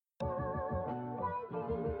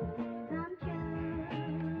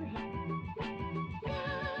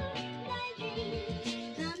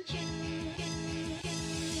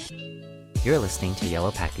You're listening to Yellow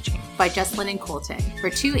Packaging by Jesslyn and Colton. We're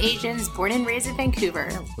two Asians born and raised in Vancouver,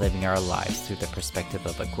 living our lives through the perspective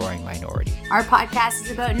of a growing minority. Our podcast is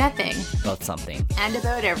about nothing, about something, and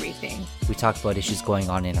about everything. We talk about issues going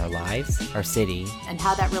on in our lives, our city, and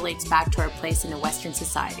how that relates back to our place in a Western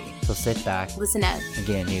society. So sit back, listen up, and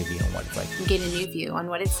get a new view on what it's like. And get a new view on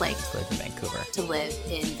what it's like to live in Vancouver. To live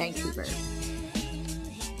in Vancouver.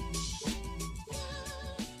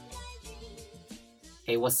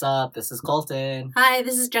 Hey, what's up? This is Colton. Hi,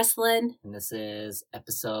 this is Jesslyn. And this is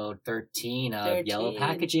episode 13 of Yellow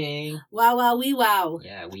Packaging. Wow, wow, wee wow.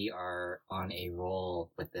 Yeah, we are on a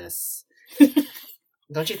roll with this.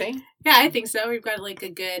 Don't you think? Yeah, I think so. We've got like a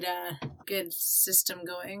good system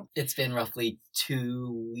going. It's been roughly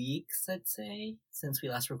 2 weeks, I'd say, since we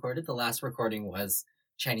last recorded. The last recording was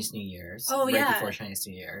Chinese New Year's. Oh, yeah. Right before Chinese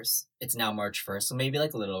New Year's. It's now March 1st, so maybe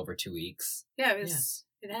like a little over 2 weeks. Yeah,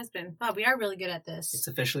 it has been. Wow, we are really good at this. It's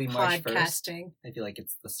officially March 1st. Podcasting. I feel like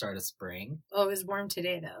it's the start of spring. Oh, it was warm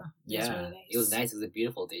today, though. It was really nice. It was nice. It was a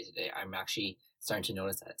beautiful day today. I'm actually starting to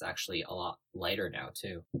notice that it's actually a lot lighter now,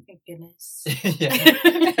 too. Thank goodness.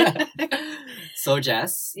 Yeah. So,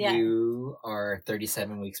 Jess, you are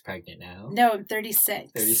 37 weeks pregnant now. No, I'm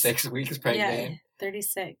 36. 36 weeks pregnant. Yeah,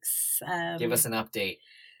 36. Give us an update.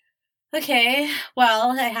 Okay,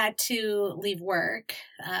 well, I had to leave work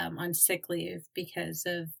on sick leave because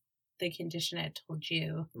of the condition I told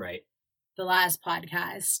you. Right. The last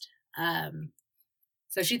podcast.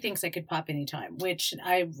 So she thinks I could pop anytime, which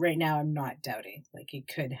right now I'm not doubting. Like, it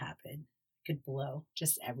could happen. It could blow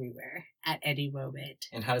just everywhere at any moment.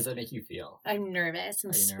 And how does that make you feel? I'm nervous.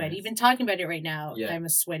 I'm sweaty. Nervous? Even talking about it right now, yeah. I'm a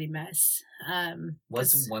sweaty mess.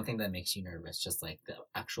 What's one thing that makes you nervous? Just like the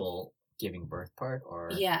actual giving birth part,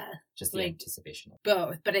 or just the anticipation?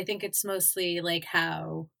 Both, but I think it's mostly like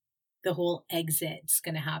how the whole exit's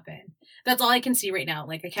gonna happen. That's all I can see right now.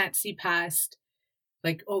 Like, I can't see past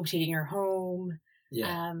like, taking her home.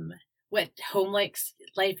 What home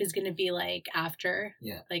life is gonna be like after.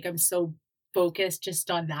 Like, I'm so focused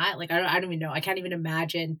just on that. Like, I don't even know. I can't even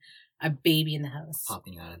imagine a baby in the house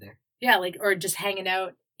popping out of there. Like, or just hanging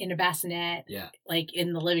out in a bassinet, like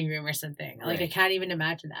in the living room or something. Like, I can't even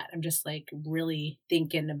imagine that. I'm just like really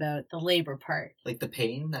thinking about the labor part. Like the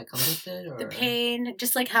pain that comes with it? Or? The pain,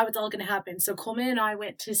 just like how it's all going to happen. So Coleman and I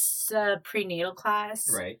went to prenatal class.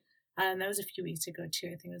 Right. That was a few weeks ago too.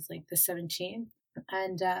 I think it was like the 17th.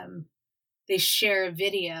 And they share a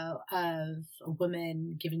video of a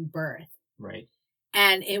woman giving birth. Right.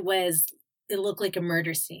 And it looked like a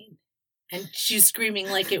murder scene. And she's screaming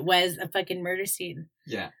like it was a fucking murder scene.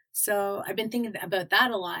 Yeah. So I've been thinking about that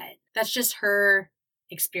a lot. That's just her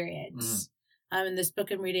experience. In this book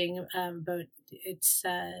I'm reading about, it's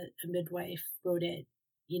a midwife wrote it.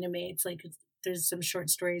 It's like there's some short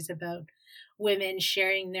stories about women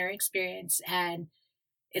sharing their experience, and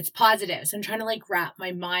it's positive. So I'm trying to like wrap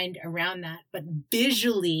my mind around that. But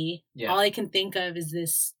visually, all I can think of is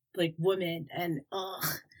this like woman, and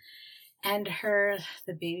and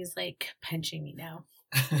the baby's like punching me now.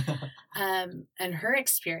 And her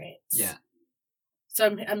experience. Yeah. So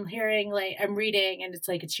I'm hearing, like, I'm reading, and it's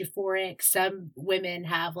like, it's euphoric. Some women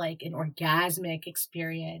have like an orgasmic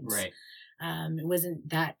experience. Right. It wasn't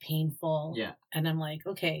that painful. Yeah. And I'm like,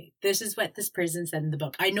 okay, this is what this person said in the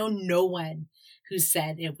book. I know no one who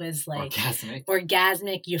said it was like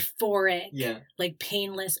orgasmic, euphoric, like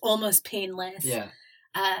painless, almost painless. Yeah.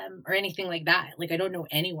 Or anything like that. Like, I don't know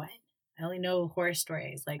anyone. I only know horror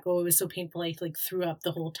stories. Like, it was so painful, I like threw up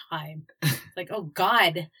the whole time. Like, oh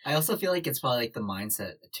God. I also feel like it's probably like the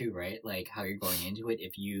mindset too, right? Like how you're going into it.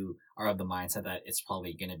 If you are of the mindset that it's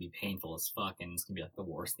probably going to be painful as fuck and it's going to be like the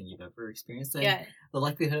worst thing you've ever experienced, then the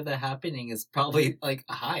likelihood of that happening is probably like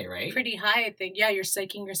high, right? Pretty high, I think. Yeah, you're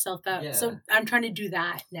psyching yourself out. Yeah. So I'm trying to do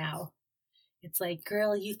that now. It's like,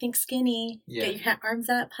 girl, you think skinny. Get your arms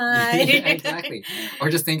up high. Exactly.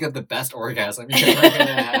 Or just think of the best orgasm you're ever going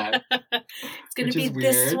to have. It's going to be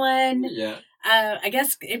this one. Yeah. I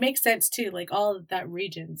guess it makes sense, too. Like, all of that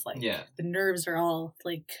region's, like, the nerves are all,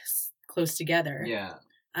 like, close together. Yeah.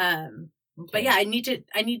 But, yeah, I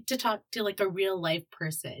need to talk to, like, a real-life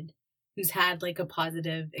person who's had like a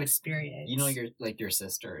positive experience. Your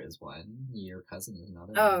sister is one. Your cousin is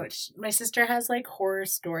another. Oh, my sister has like horror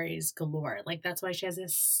stories galore. Like, that's why she has a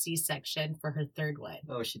C-section for her third one.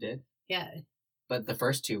 Oh, she did? Yeah. But the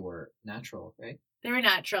first two were natural, right? They were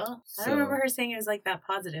natural. I don't remember her saying it was like that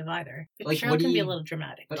positive either. But like, Cheryl can be a little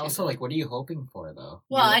dramatic. But also, like, what are you hoping for, though?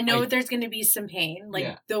 Well, I know there's going to be some pain.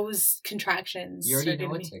 Like, those contractions. You already know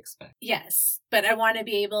what to expect. Yes. But I want to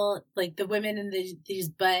be able, like, the women in these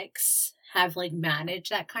books have, like,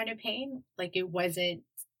 managed that kind of pain. Like, it wasn't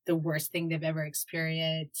the worst thing they've ever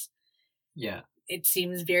experienced. Yeah. It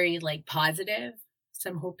seems very like positive. So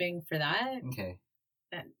I'm hoping for that. Okay.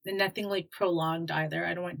 And nothing like prolonged either.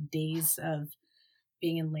 I don't want days of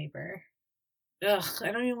being in labor. Ugh,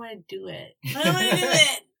 I don't even want to do it. I don't want to do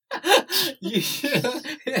it.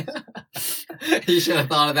 You should have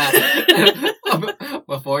thought of that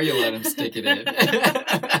before you let him stick it in.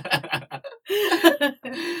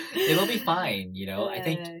 It'll be fine, you know? I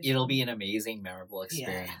think it'll be an amazing, memorable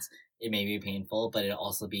experience. Yeah. It may be painful, but it'll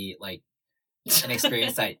also be like an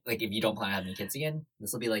experience that, like, if you don't plan on having kids again,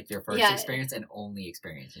 this will be like your first experience and only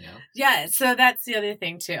experience, you know? Yeah, so that's the other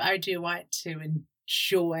thing too. I do want to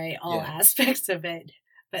enjoy all aspects of it.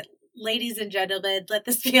 But ladies and gentlemen, let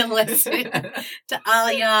this be a lesson to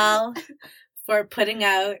all y'all for putting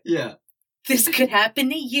out. Yeah. This could happen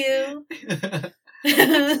to you.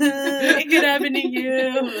 It could happen to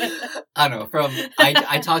you. I don't know.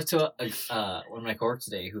 I talked to one of my coworkers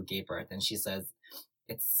today who gave birth, and she says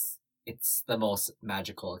it's the most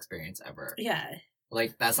magical experience ever. Yeah.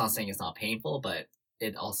 Like, that's not saying it's not painful, but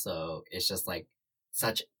it also is just like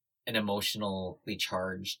such an emotionally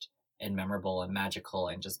charged and memorable and magical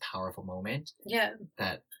and just powerful moment. Yeah.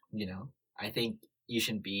 That, you know, I think you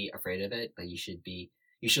shouldn't be afraid of it, but you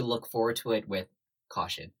should look forward to it with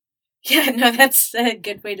caution. Yeah, no, that's a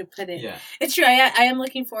good way to put it. Yeah. It's true. I am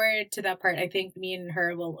looking forward to that part. I think me and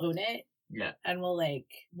her will own it. Yeah. And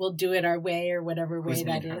we'll do it our way or whatever way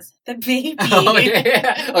that is. The baby. Oh,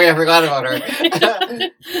 yeah. I forgot about her.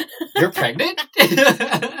 You're pregnant?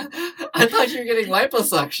 I thought you were getting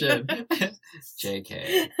liposuction.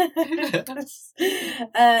 JK.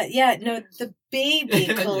 Yeah, no, the baby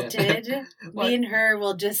Colton. Yeah. Me and her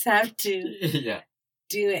will just have to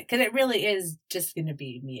do it. Because it really is just going to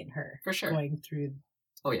be me and her. For sure. Going through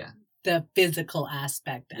the physical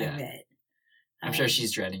aspect of it. I'm sure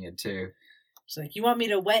she's dreading it too. She's like, you want me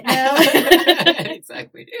to wet now?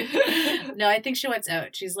 Exactly. No, I think she wants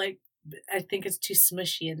out. She's like, I think it's too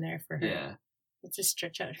smushy in there for her. Yeah. Let's just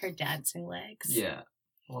stretch out her dancing legs. Yeah.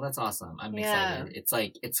 Well, that's awesome. I'm excited. It's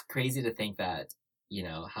like, it's crazy to think that, you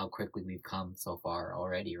know, how quickly we've come so far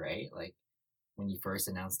already, right? Like, when you first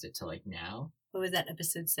announced it to like now. What was that,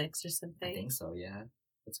 episode 6 or something? I think so, yeah.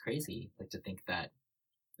 It's crazy, like, to think that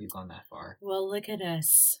we've gone that far. Well, look at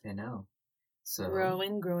us. I know. So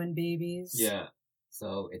growing babies. Yeah.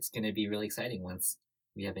 So it's going to be really exciting once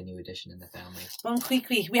we have a new addition in the family. Bon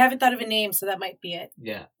Qui. We haven't thought of a name, so that might be it.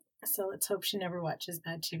 Yeah. So let's hope she never watches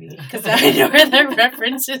Mad TV, because I know where the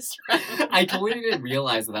reference is from. I totally didn't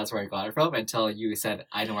realize that that's where I got it from until you said,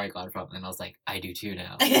 I know where I got it from. And I was like, I do too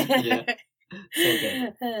now. Yeah. So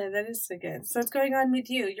good. That is so good. So what's going on with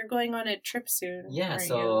you? You're going on a trip soon. Yeah,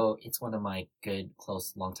 so it's one of my good,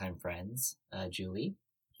 close, longtime friends, Julie.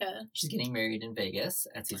 Yeah. She's getting married in Vegas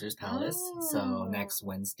at Caesar's Palace. Oh. So next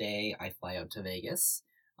Wednesday, I fly out to Vegas.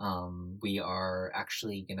 We are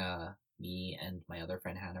actually me and my other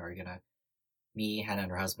friend Hannah Hannah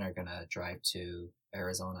and her husband are gonna drive to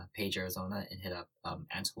Arizona, Page, Arizona, and hit up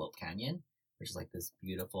Antelope Canyon, which is like this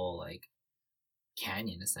beautiful, like,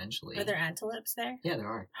 canyon, essentially. Are there antelopes there? Yeah, there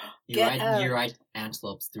are. You ride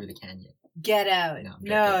antelopes through the canyon. Get out.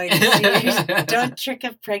 No, don't trick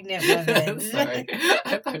a pregnant woman. Sorry.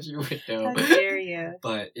 I thought you would know. How dare you.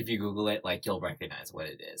 But if you Google it, like, you'll recognize what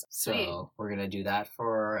it is. Sweet. So we're going to do that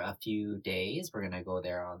for a few days. We're going to go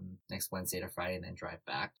there on next Wednesday to Friday and then drive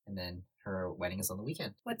back. And then her wedding is on the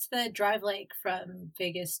weekend. What's the drive like from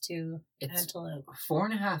Vegas to Antelope?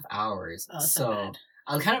 4.5 hours. Oh, so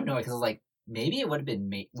I kind of know it because, like, maybe it would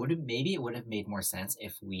have made more sense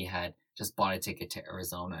if we had just bought a ticket to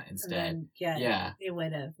Arizona instead. Then, it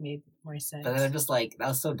would have made more sense. But then I'm just like, that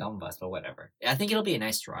was so dumb of us, but whatever. I think it'll be a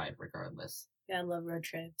nice drive regardless. Yeah, I love road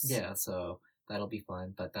trips. Yeah, so that'll be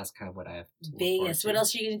fun, but that's kind of what I have to Vegas. What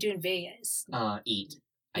else are you going to do in Vegas? Eat.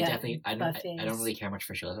 I don't really care much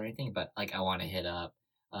for shows or anything, but like, I want to hit up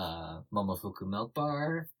Momofuku Milk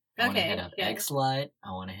Bar. I want to hit up Egg Slut.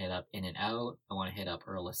 I want to hit up In-N-Out. I want to hit up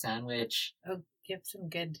Earl of Sandwich. Oh, give some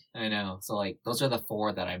good. I know. So, like, those are the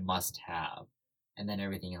 4 that I must have. And then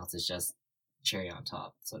everything else is just cherry on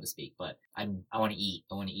top, so to speak. But I want to eat.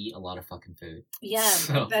 I want to eat a lot of fucking food. Yeah,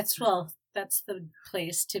 so. That's the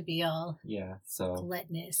place to be all. Yeah, so.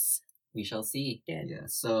 Gluttonous. We shall see. Good. Yeah.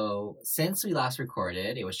 So since we last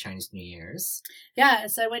recorded, it was Chinese New Year's. Yeah.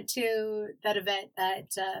 So I went to that event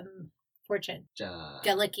at Fortune.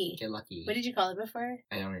 Get Lucky. Get Lucky. What did you call it before?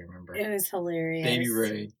 I don't remember. It was hilarious. Baby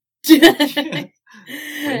Ray.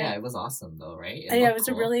 Yeah, it was awesome though, right? It was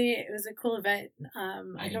cool. It was a cool event.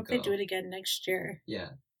 I hope they do it again next year. Yeah.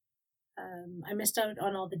 I missed out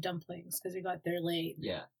on all the dumplings because we got there late.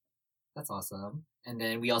 Yeah. That's awesome. And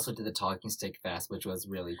then we also did the Talking Stick Fest, which was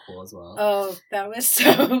really cool as well. Oh, that was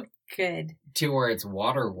so Good. 2 words,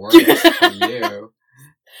 water works for you.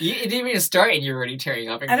 It didn't even start and you're already tearing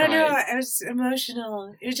up and I don't know. I was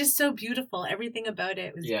emotional. It was just so beautiful. Everything about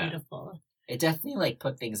it was beautiful. It definitely like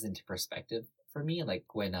put things into perspective for me. Like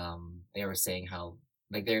when they were saying how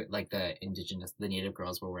like they're like the native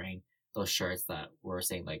girls were wearing those shirts that were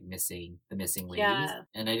saying like the missing ladies. Yeah.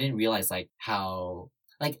 And I didn't realize like how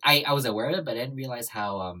like I was aware of it, but I didn't realize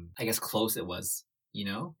how I guess close it was. You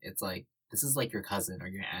know, it's like this is like your cousin or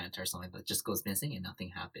your aunt or something that just goes missing and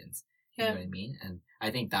nothing happens. You know what I mean? And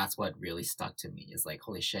I think that's what really stuck to me is like,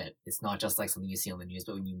 holy shit, it's not just like something you see on the news,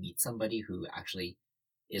 but when you meet somebody who actually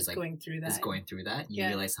is like going through that, you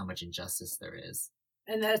realize how much injustice there is.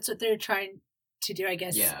 And that's what they're trying to do, I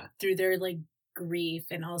guess, through their like grief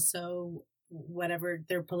and also whatever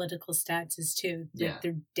their political stance is too.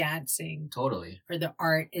 They're dancing. Totally. Or the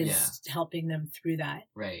art is helping them through that.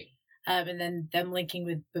 Right. And then them linking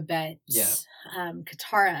with Babette,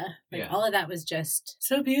 Katara, like all of that was just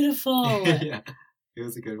so beautiful. Yeah, it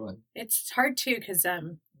was a good one. It's hard too because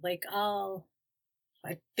like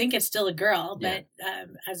I think it's still a girl, but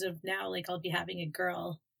as of now, like I'll be having a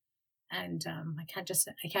girl, and I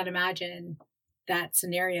can't imagine that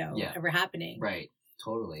scenario ever happening. Right,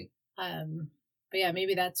 totally. But yeah,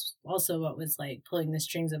 maybe that's also what was like pulling the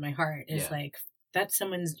strings of my heart is like. That's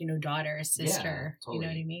someone's, daughter, sister, totally. You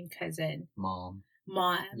know what I mean? Cousin. Mom.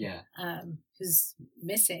 Yeah. Who's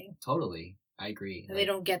missing. Totally. I agree. And they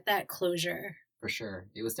don't get that closure. For sure.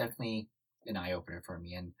 It was definitely an eye-opener for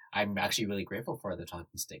me. And I'm actually really grateful for the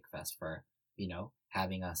Talking Stick Fest for,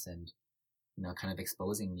 having us and, kind of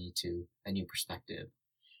exposing me to a new perspective.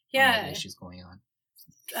 On all the issues going on.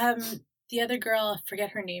 The other girl, I forget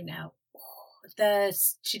her name now.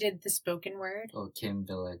 She did the spoken word. Oh, Kim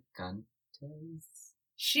Villagan.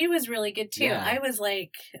 She was really good too. Yeah. I was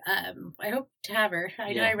like, I hope to have her.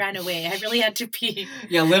 I know I ran away. I really had to pee.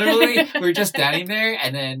 Yeah, literally, we were just standing there,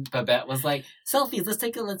 and then Babette was like, "Selfies,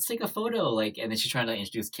 let's take a photo." Like, and then she's trying to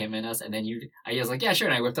introduce Kim and us, and then I was like, "Yeah, sure."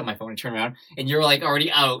 And I whipped up my phone and turned around, and you were like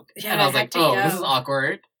already out, and I was like, "Oh, this is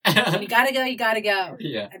awkward." You gotta go.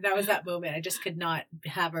 Yeah, and that was that moment. I just could not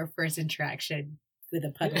have our first interaction with a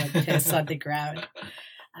puddle of piss on the ground.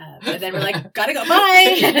 But then we're like, gotta go,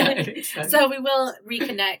 bye! So we will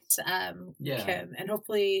reconnect Kim, and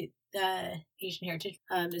hopefully Asian Heritage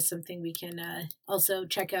is something we can also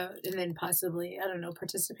check out and then possibly, I don't know,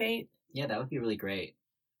 participate. Yeah, that would be really great.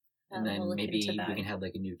 And then maybe we can have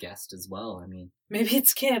like a new guest as well. I mean, maybe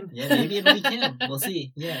it's Kim. Yeah, maybe it'll be Kim. We'll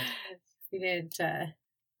see. Yeah. We didn't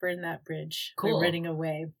burn that bridge. Cool. We're running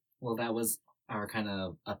away. Well, that was our kind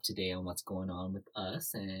of up to date on what's going on with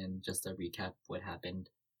us and just a recap of what happened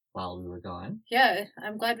while we were gone. Yeah,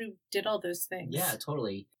 I'm glad we did all those things. Yeah,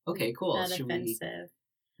 totally. Okay, cool. Not Should offensive.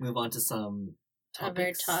 We move on to some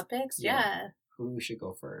topics? Other topics? Yeah. Who should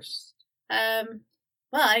go first? Well,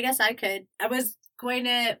 I guess I could. I was going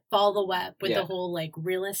to follow the web with the whole, like,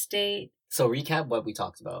 real estate. So recap what we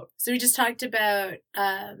talked about. So we just talked about,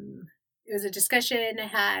 it was a discussion I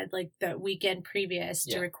had like the weekend previous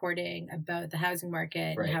to recording about the housing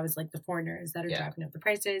market and how it was like the foreigners that are driving up the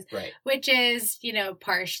prices, which is,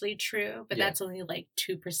 partially true, but that's only like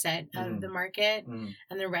 2% of the market.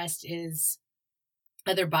 And the rest is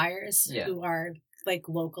other buyers who are like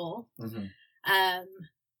local.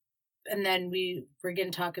 And then we're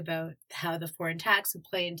going to talk about how the foreign tax would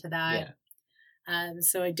play into that.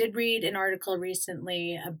 So I did read an article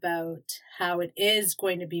recently about how it is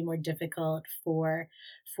going to be more difficult for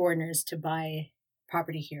foreigners to buy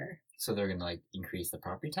property here. So they're going to like increase the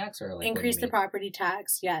property tax or like increase the property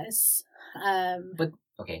tax, yes. But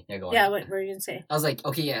okay, go on. Yeah, what were you going to say? I was like,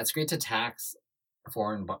 okay, yeah, it's great to tax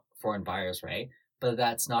foreign buyers, right? But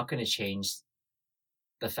that's not going to change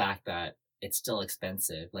the fact that it's still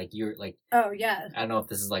expensive. Like you're like, oh yeah. I don't know if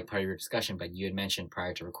this is like part of your discussion, but you had mentioned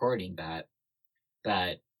prior to recording that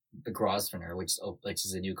the Grosvenor, which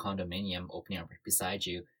is a new condominium opening up beside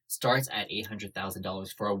you, starts at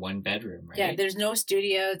 $800,000 for a 1-bedroom, right? Yeah, there's no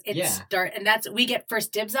studios. And we get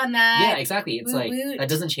first dibs on that. Yeah, exactly. It's like that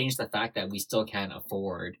doesn't change the fact that we still can't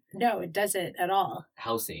afford. No, it doesn't at all.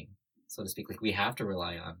 Housing, so to speak, like we have to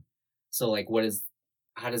rely on. So like,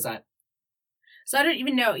 how does that? So I don't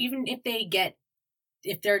even know. Even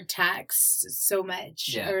if they're taxed so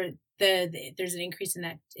much, or there's an increase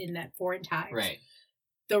in that foreign tax, right?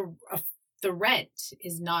 The rent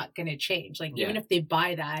is not going to change. Like even if they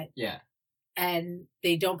buy that, and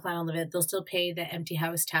they don't plan on living it, they'll still pay the empty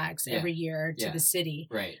house tax every year to the city,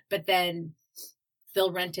 right? But then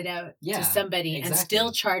they'll rent it out to somebody and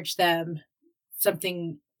still charge them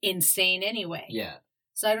something insane anyway. Yeah.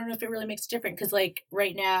 So I don't know if it really makes a difference because like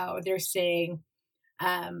right now they're saying,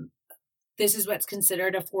 this is what's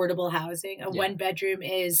considered affordable housing. A one bedroom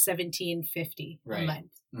is $1,750 a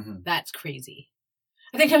month. Mm-hmm. That's crazy.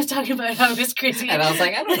 I think I was talking about how it was crazy. And I was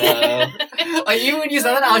like, I don't know. Like, even when you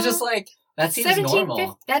said that, I was just like, that seems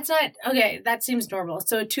normal. That's not, okay, that seems normal.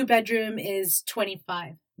 So a 2-bedroom is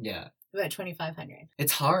 $25,000. Yeah. About $2,500.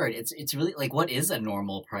 It's hard. It's really, like, what is a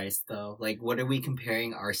normal price, though? Like, what are we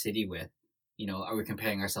comparing our city with? You know, are we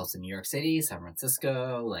comparing ourselves to New York City, San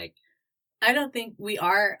Francisco? Like, I don't think we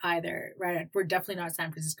are either, right? We're definitely not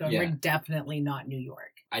San Francisco. Yeah. We're definitely not New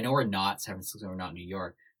York. I know we're not San Francisco, we're not New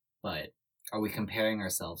York, but are we comparing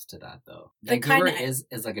ourselves to that, though? Vancouver is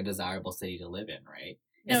like a desirable city to live in, right?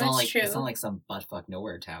 No, it's like, true. It's not like some buttfuck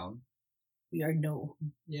nowhere town. We are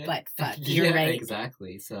buttfuck. You're right.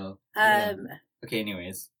 Exactly. So, okay,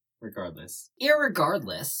 anyways. Irregardless.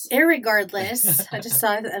 I just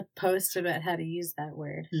saw a post about how to use that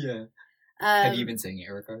word. Yeah. Have you been saying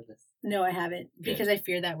irregardless? No, I haven't, because I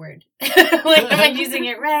fear that word. Like, am I using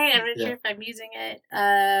it right? I'm not sure if I'm using it.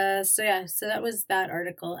 So that was that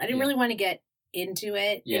article. I didn't really want to get into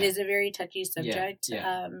it. Yeah. It is a very touchy subject.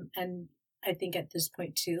 Yeah. And I think at this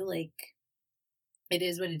point too, like, it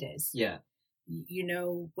is what it is. Yeah. You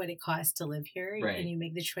know what it costs to live here, right, and you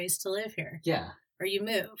make the choice to live here. Yeah. Or you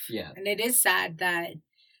move. Yeah. And it is sad that,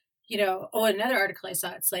 you know, another article I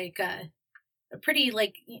saw, it's like a pretty,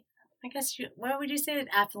 like, I guess, what would you say,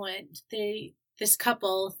 affluent? This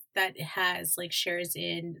couple that has, like, shares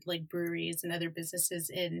in, like, breweries and other businesses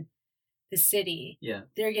in the city. Yeah.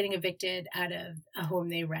 They're getting evicted out of a home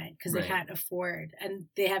they rent because they can't afford, and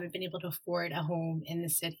they haven't been able to afford a home in the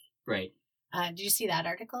city. Right. Did you see that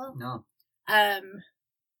article? No. I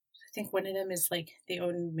think one of them is, like, they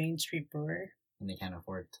own Main Street Brewer. And they can't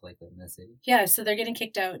afford to, like, live in the city. Yeah, so they're getting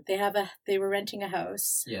kicked out. They were renting a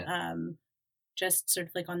house. Yeah. Just sort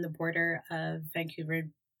of like on the border of Vancouver,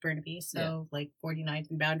 Burnaby. So like 49th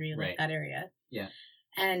and Boundary, like that area. Yeah.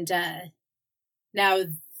 And now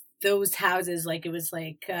those houses, like, it was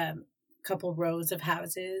like a couple rows of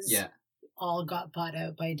houses. Yeah. All got bought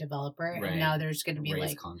out by a developer. Right. And now there's going to be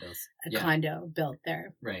like condos. A condo built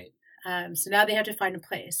there. Right. So now they have to find a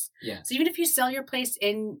place. Yeah. So even if you sell your place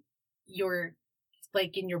in your,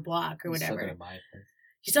 like, in your block or whatever,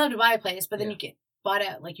 you still have to buy a place, but then you get bought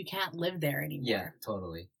out. Like, you can't live there anymore. Yeah,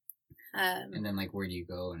 totally. And then, like, where do you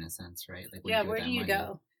go, in a sense, right? Like, where do you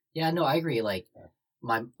go? Yeah, no, I agree. Like,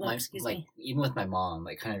 my even with my mom,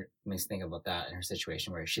 like, kind of makes me think about that in her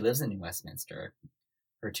situation where she lives in New Westminster.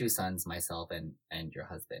 Her 2 sons, myself, and your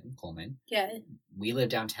husband, Coleman. Yeah. We live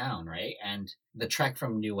downtown, right? And the trek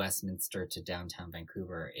from New Westminster to downtown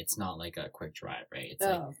Vancouver, it's not like a quick drive, right? It's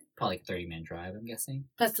like probably like a 30-minute drive, I'm guessing.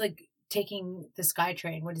 Plus, like, taking the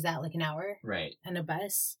SkyTrain, what is that, like an hour? Right. And a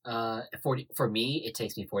bus? For me, it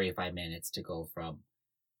takes me 45 minutes to go from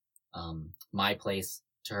my place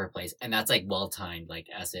to her place. And that's, like, well-timed, like,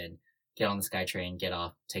 as in, get on the SkyTrain, get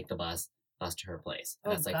off, take the bus to her place.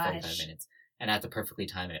 And that's, like, 45 minutes. And I have to perfectly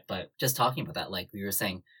time it. But just talking about that, like, we were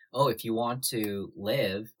saying, if you want to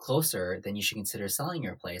live closer, then you should consider selling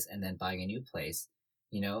your place and then buying a new place,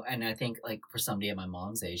 you know? And I think, like, for somebody at my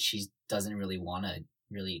mom's age, she doesn't really want to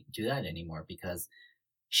really do that anymore because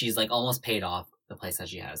she's, like, almost paid off the place that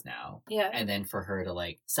she has now. Yeah. And then for her to,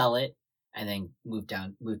 like, sell it and then move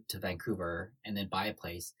to Vancouver and then buy a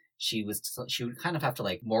place, she would kind of have to,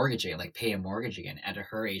 like, mortgage it, like, pay a mortgage again at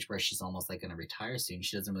her age where she's almost, like, going to retire soon.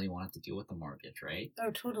 She doesn't really want to have to deal with the mortgage, right?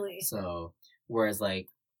 Oh, totally. So, whereas, like,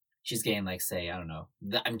 she's getting, like, say, I don't know,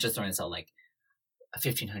 I'm just throwing this out, like,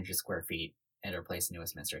 1,500 square feet at her place in New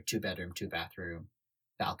Westminster, 2-bedroom, 2-bathroom,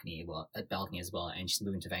 balcony as well. And she's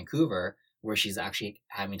moving to Vancouver where she's actually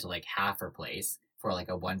having to, like, half her place for, like,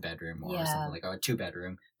 a 1-bedroom or something, like a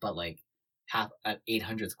 2-bedroom, but, like, half at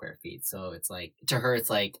 800 square feet. So it's like, to her, it's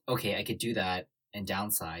like, okay, I could do that and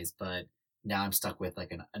downsize, but now I'm stuck with,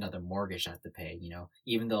 like, another mortgage I have to pay, you know,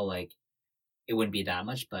 even though, like, it wouldn't be that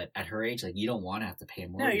much, but at her age, like, you don't want to have to pay a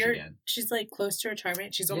mortgage again. She's, like, close to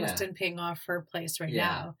retirement. She's almost done paying off her place now.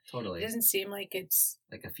 Yeah, totally. It doesn't seem like it's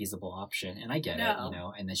like a feasible option. And I get it, you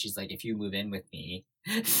know, and then she's like, if you move in with me,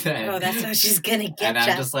 then, that's how she's gonna get And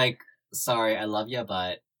I'm just like, sorry, I love you,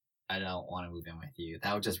 but I don't want to move in with you.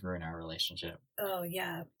 That would just ruin our relationship. Oh,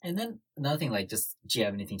 yeah. And then another thing, like, just, do you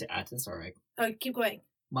have anything to add to this? All right. Oh, keep going.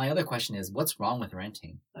 My other question is, what's wrong with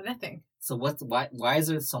renting? Oh, nothing. So why is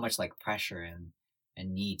there so much, like, pressure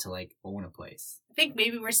and need to, like, own a place? I think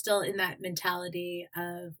maybe we're still in that mentality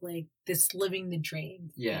of, like, this living the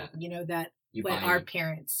dream. Yeah. You know, that our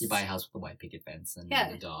parents. You buy a house with a white picket fence and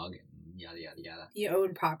a dog and yada, yada, yada. You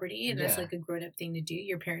own property and that's, like, a grown-up thing to do.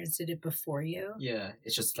 Your parents did it before you. Yeah.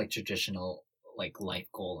 It's just, like, traditional like life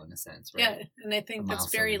goal in a sense, right? Yeah, and I think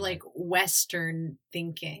that's very like Western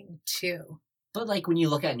thinking too. But like when you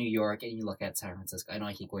look at New York and you look at San Francisco, I know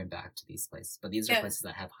I keep going back to these places, but these are places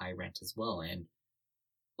that have high rent as well. And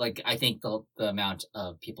like I think the amount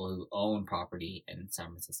of people who own property in San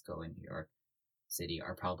Francisco and New York City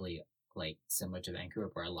are probably like similar to Vancouver,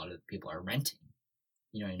 where a lot of people are renting.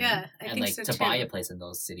 You know what I mean? Yeah, I and think like so to too. buy a place in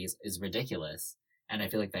those cities is ridiculous. And I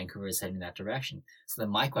feel like Vancouver is heading in that direction. So then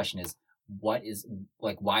my question is, why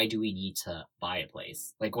do we need to buy a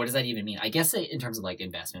place? Like, what does that even mean? I guess in terms of like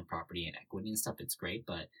investment property and equity and stuff, it's great.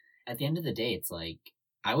 But at the end of the day, it's like,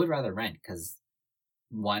 I would rather rent because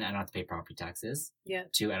 1, I don't have to pay property taxes. Yeah.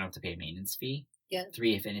 2, I don't have to pay a maintenance fee. Yeah.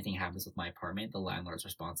 3, if anything happens with my apartment, the landlord's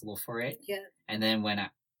responsible for it. Yeah. And then when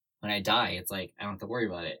I die, it's like, I don't have to worry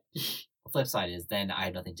about it. The flip side is then I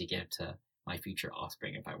have nothing to give to my future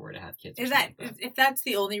offspring if I were to have kids. If that's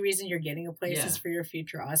the only reason you're getting a place is for your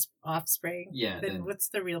future offspring, then what's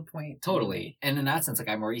the real point? Totally. And in that sense, like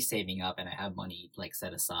I'm already saving up and I have money like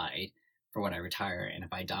set aside for when I retire, and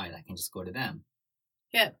if I die, that can just go to them.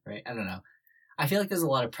 Yeah. Right? I don't know. I feel like there's a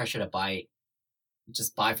lot of pressure to buy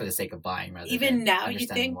for the sake of buying rather even than now you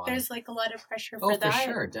think why. There's like a lot of pressure for that? Oh, for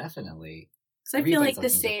sure, definitely. So I feel like the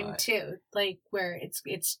same too, like where it's.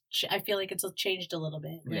 I feel like it's changed a little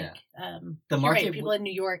bit. Like, the market. Right, people in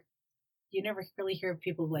New York, you never really hear of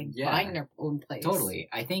people like buying their own place. Totally,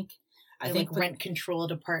 I think like rent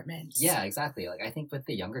controlled apartments. Yeah, exactly. Like I think with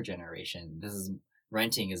the younger generation,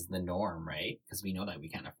 renting is the norm, right? Because we know that we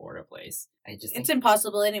can't afford a place. It's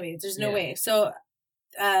impossible anyways. There's no way. So,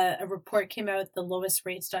 a report came out, the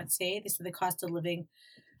lowestrates.ca. They said the cost of living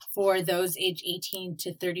for those age 18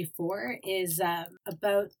 to 34 is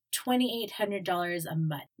about $2,800 a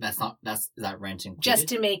month. Is that rent included? Just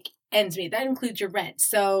to make ends meet. That includes your rent.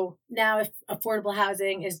 So now if affordable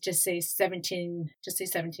housing is just say $1,700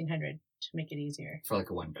 to make it easier. For like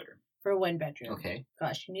a 1-bedroom. For a 1-bedroom. Okay.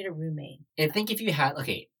 Gosh, you need a roommate. I think if you had,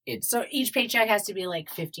 so each paycheck has to be like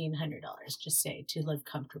 $1,500, just say, to live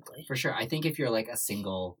comfortably. For sure. I think if you're like a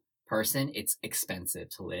single person, it's expensive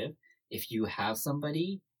to live. If you have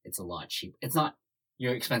somebody, it's a lot cheaper. It's not,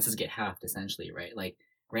 your expenses get halved essentially, right? Like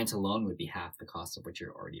rent alone would be half the cost of what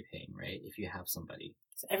you're already paying, right? If you have somebody.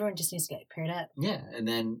 So everyone just needs to get paired up. Yeah, and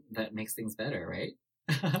then that makes things better, right?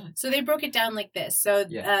 So they broke it down like this. So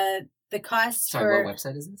the cost Sorry, what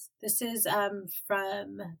website is this? This is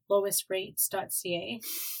from lowestrates.ca.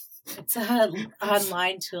 It's an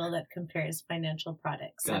online tool that compares financial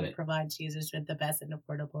products and provides users with the best and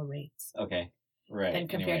affordable rates. Okay. Right. Then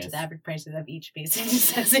compared to the average prices of each basic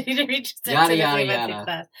necessity to reach a sense of the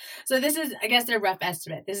class. So this is, I guess, their rough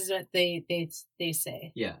estimate. This is what they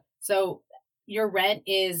say. Yeah. So your rent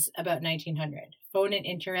is about $1,900. Phone and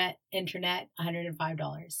internet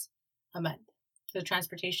 $105 a month. So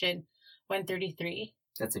transportation $133.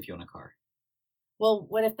 That's if you own a car. Well,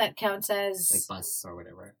 what if that counts as like bus or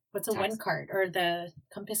whatever? What's a one card or the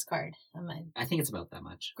Compass card a month? I think it's about that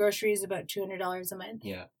much. Groceries about $200 a month.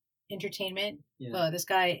 Yeah. Entertainment. Yeah. Oh, this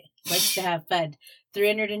guy likes to have fun.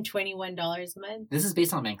 $321 a month. This is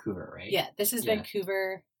based on Vancouver, right? Yeah, this is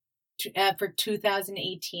Vancouver for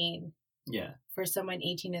 2018. Yeah. For someone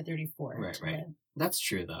 18 to 34. Right. That's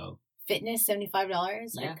true though. Fitness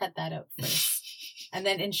 $75. Yeah. I cut that out first. And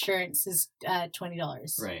then insurance is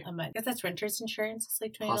 $20 a month. I guess that's renter's insurance. It's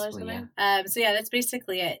like $20 a month. Yeah. So yeah, that's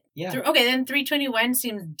basically it. Yeah. Okay, then $321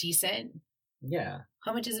 seems decent. Yeah.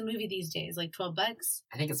 How much is a movie these days? Like $12?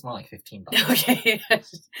 I think it's more like $15. Okay.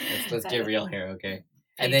 let's get real here, okay?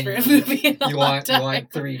 And then you want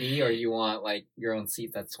 3D or you want like your own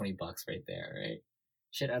seat. That's $20 right there, right?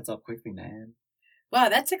 Shit adds up quickly, man. Wow,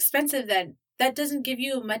 that's expensive then. That doesn't give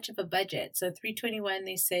you much of a budget. So $321,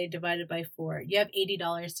 they say, divided by 4. You have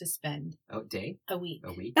 $80 to spend. A day? A week.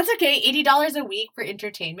 A week? That's okay. $80 a week for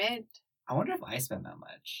entertainment. I wonder if I spend that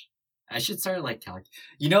much. I should start like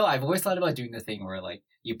I've always thought about doing the thing where like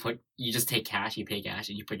you just take cash, you pay cash,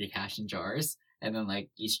 and you put your cash in jars, and then like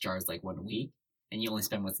each jar is like 1 week, and you only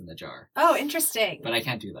spend what's in the jar. Oh, interesting. But I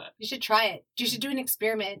can't do that. You should try it. You should do an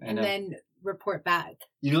experiment and then report back.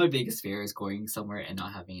 You know, my biggest fear is going somewhere and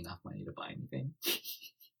not having enough money to buy anything.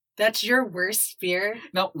 That's your worst fear?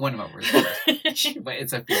 Not one of my worst fears. But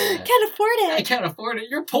it's a fear. Can't afford it. I can't afford it.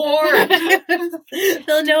 You're poor.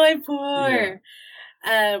 They'll know I'm poor.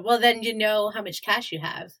 Yeah. Well, then you know how much cash you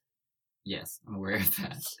have. Yes, I'm aware of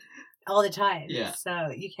that. All the time. Yeah.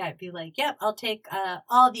 So you can't be like, yep, I'll take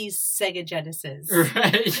all these Sega Genesis.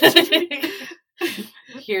 Right.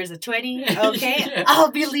 Here's a 20. Okay. Yeah. I'll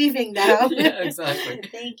be leaving now. Yeah, exactly.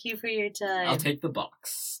 Thank you for your time. I'll take the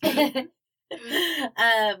box. Okay,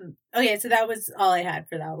 so that was all I had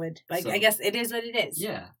for that one. Like, I guess it is what it is.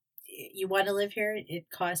 Yeah. you want to live here, it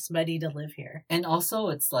costs money to live here. And also,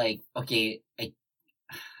 it's like, okay, I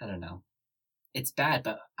don't know. It's bad,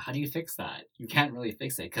 but how do you fix that? You can't really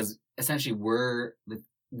fix it because essentially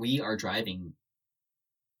we are driving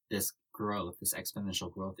this growth, this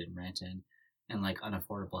exponential growth in rent and like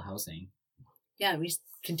unaffordable housing. Yeah, we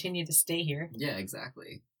continue to stay here. Yeah,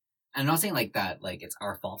 exactly. I'm not saying like that, like it's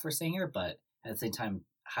our fault for staying here, but at the same time,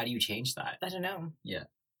 how do you change that? I don't know. Yeah,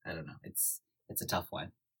 I don't know. It's a tough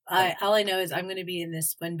one. All I know is I'm going to be in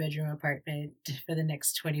this 1-bedroom apartment for the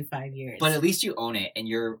next 25 years. But at least you own it, and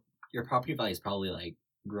your property value is probably like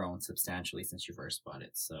grown substantially since you first bought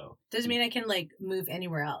it. So doesn't mean I can like move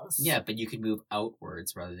anywhere else. Yeah, but you could move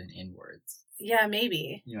outwards rather than inwards. Yeah,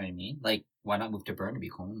 maybe. You know what I mean? Like, why not move to Burnaby?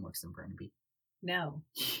 Coleman works in Burnaby. No.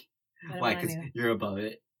 Why? Because you're above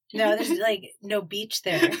it. No, there's like no beach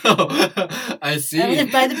there. Oh, I see. I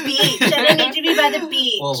live by the beach. I don't need to be by the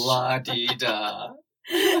beach. Well, la-dee-da.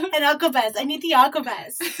 An Aquabus. I need the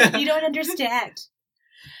Aquabus. You don't understand.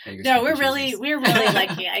 No, we're really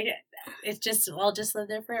lucky. It's just I'll just live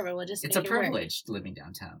there forever. We'll just. It's a privilege living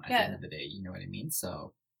downtown. At the end of the day, you know what I mean.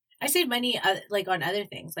 So I save money like on other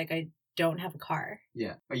things. Like I don't have a car.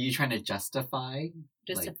 Yeah. Are you trying to justify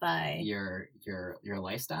like, your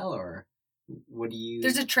lifestyle, or what do you?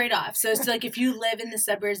 There's a trade-off. So it's like if you live in the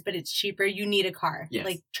suburbs but it's cheaper, you need a car. Yes.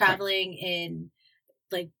 Like traveling in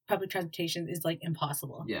like public transportation is like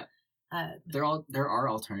impossible. Yeah. There are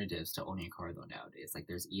alternatives to owning a car though nowadays. Like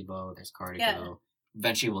there's Evo, there's Car2Go.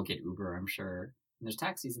 Eventually we'll get Uber, I'm sure. And there's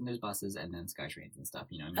taxis and there's buses and then SkyTrains and stuff.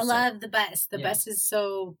 You know. I love the bus. The bus is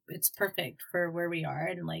it's perfect for where we are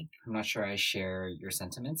and like. I'm not sure I share your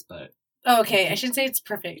sentiments, but. Oh, okay, I shouldn't say it's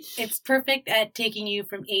perfect. It's perfect at taking you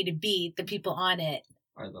from A to B. The people on it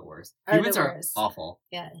are the worst. Humans are awful.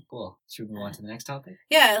 Yeah. Cool. Should we move on to the next topic?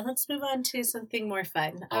 Yeah, let's move on to something more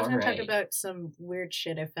fun. I was going to talk right. about some weird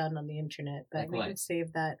shit I found on the internet, but we can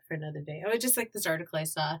save that for another day. Oh, just like this article I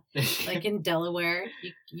saw. Like in Delaware,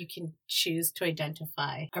 you can choose to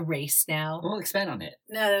identify a race now. We'll expand on it.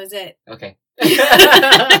 No, that was it. Okay.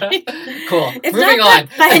 Cool. It's Moving not on.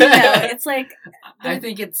 Fun, though. It's like I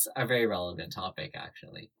think it's a very relevant topic,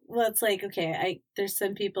 actually. Well, it's like there's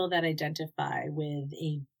some people that identify with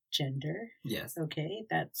a gender. Yes. Okay,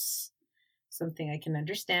 that's something I can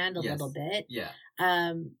understand a little bit. Yeah.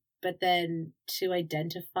 But then to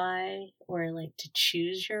identify or like to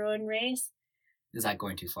choose your own race, is that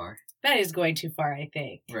going too far? That is going too far, I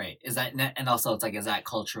think. Right. Is that, and also it's like, is that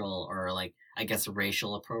cultural or like, I guess,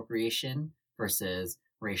 racial appropriation versus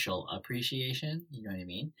racial appreciation? You know what I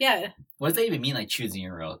mean? Yeah. What does that even mean, like choosing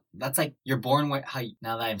your road? That's like, you're born with,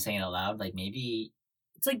 now that I'm saying it out loud, like maybe...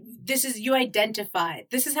 It's like, you identify.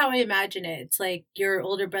 This is how I imagine it. It's like your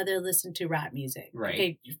older brother listened to rap music. Right.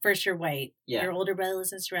 Okay, first you're white. Yeah. Your older brother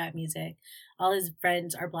listens to rap music. All his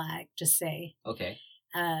friends are black, just say. Okay.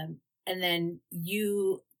 And then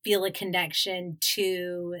you feel a connection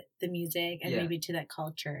to the music and maybe to that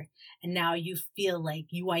culture. And now you feel like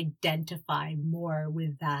you identify more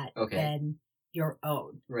with that than your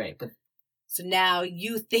own. Right. But so now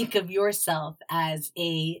you think of yourself as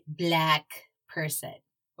a black person.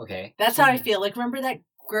 Okay. That's how I feel. Like, remember that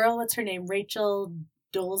girl, what's her name? Rachel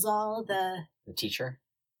Dolezal, the teacher?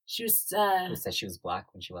 She was who said she was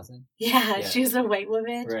black when she wasn't? Yeah, she was a white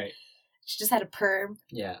woman. Right. She just had a perm.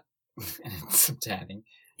 Yeah. And some tanning.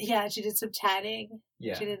 Yeah, she did some tanning.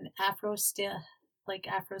 Yeah. She did an Afro style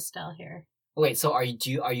hair. Wait, so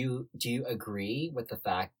do you agree with the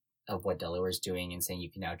fact of what Delaware's doing and saying you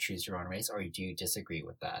can now choose your own race, or do you disagree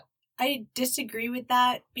with that? I disagree with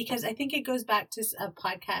that because I think it goes back to a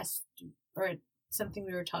podcast or something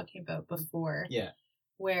we were talking about before. Yeah.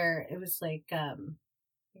 Where it was like, it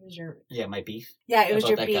was your... Yeah, my beef. Yeah, it was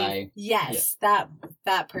your that beef. Guy. Yes, that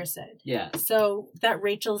person. Yeah. So that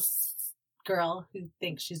Rachel's girl who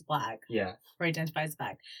thinks she's black. Yeah. Or identifies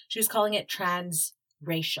black. She was calling it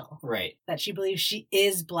transracial. Right. That she believes she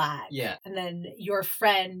is black. Yeah. And then your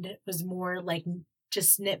friend was more like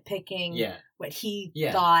just nitpicking what he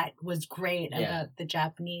thought was great about the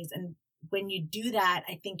Japanese. And when you do that,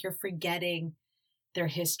 I think you're forgetting their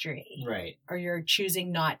history. Right. Or you're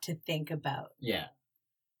choosing not to think about. Yeah.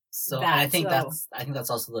 So I think that's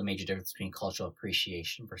also the major difference between cultural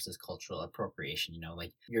appreciation versus cultural appropriation. You know,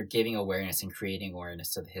 like you're giving awareness and creating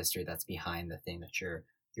awareness to the history that's behind the thing that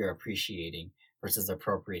you're appreciating versus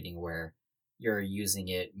appropriating where you're using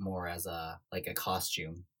it more as a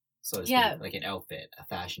costume. So to speak, like an outfit, a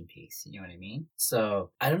fashion piece, you know what I mean?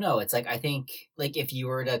 So I don't know. It's like, I think like if you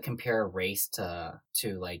were to compare race to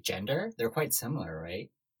like gender, they're quite similar,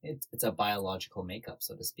 right? It's a biological makeup,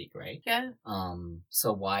 so to speak, right? Yeah.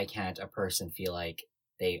 So why can't a person feel like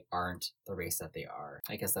they aren't the race that they are?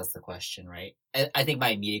 I guess that's the question, right? I think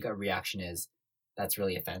my immediate reaction is that's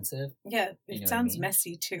really offensive. Yeah, it sounds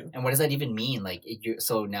messy too. And what does that even mean? Like,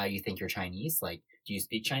 so now you think you're Chinese? Like, do you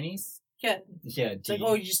speak Chinese? Yeah. Yeah. It's like,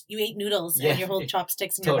 you ate noodles and you hold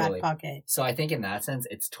chopsticks in your back pocket. So I think in that sense,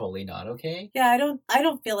 it's totally not okay. Yeah, I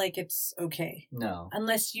don't feel like it's okay. No.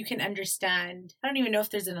 Unless you can understand. I don't even know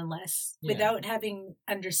if there's an unless. Yeah. Without having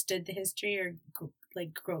understood the history or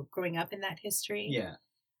growing up in that history. Yeah.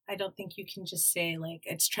 I don't think you can just say like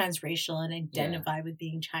it's transracial and identify with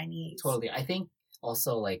being Chinese. Totally. I think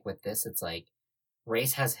also like with this, it's like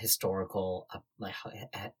race has has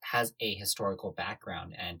a historical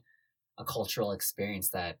background and a cultural experience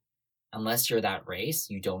that unless you're that race,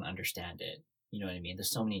 you don't understand it. You know what I mean?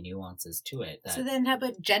 There's so many nuances to it. So then how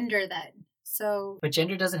about gender then? But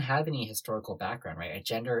gender doesn't have any historical background, right? A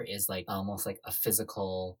gender is like almost like a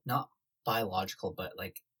physical, not biological, but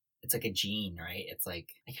like it's like a gene, right? It's like,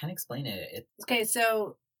 I can't explain it. Okay,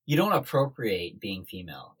 so you don't appropriate being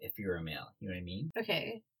female if you're a male. You know what I mean?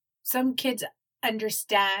 Okay. Some kids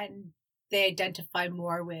understand they identify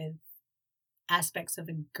more with aspects of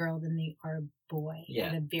a girl than they are a boy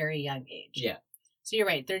at a very young age. Yeah. So you're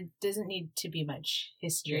right. There doesn't need to be much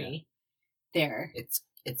history there. It's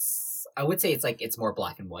I would say it's more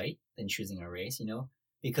black and white than choosing a race, you know?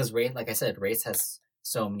 Because race, like I said, race has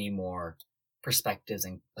so many more perspectives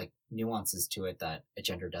and like nuances to it that a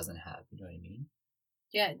gender doesn't have. You know what I mean?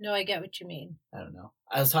 Yeah, no, I get what you mean. I don't know.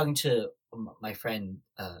 I was talking to my friend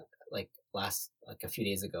a few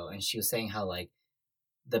days ago, and she was saying how like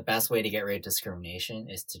the best way to get rid of discrimination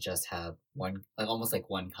is to just have one, like almost like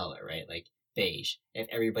one color, right? Like beige. If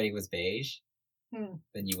everybody was beige,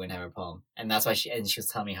 then you wouldn't have a problem. And that's why she was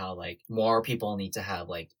telling me how like more people need to have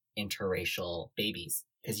like interracial babies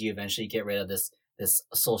because you eventually get rid of this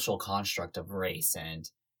social construct of race and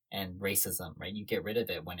racism, right? You get rid of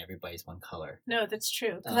it when everybody's one color. No, that's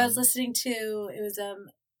true. Because I was listening to, it was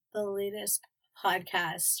the latest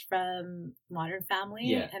podcast from Modern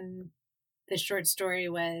Family, and the short story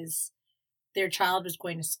was their child was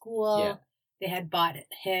going to school. Yeah. They had bought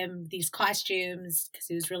him these costumes because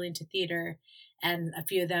he was really into theater, and a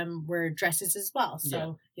few of them were dresses as well.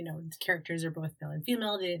 So, you know, the characters are both male and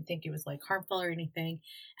female. They didn't think it was like harmful or anything.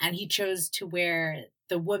 And he chose to wear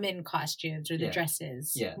the women costumes or the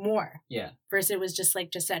dresses more. Yeah. First it was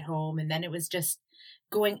just at home, and then it was just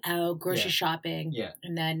going out, grocery shopping. Yeah.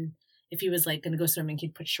 And then if he was like going to go swimming,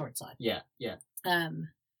 he'd put shorts on. Yeah. Yeah.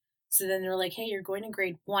 So then they were like, hey, you're going to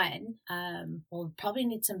grade 1. We'll probably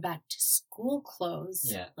need some back to school clothes.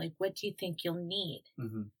 Yeah. Like, what do you think you'll need?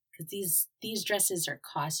 Because these dresses are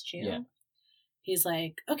costume. Yeah. He's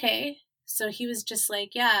like, okay. So he was just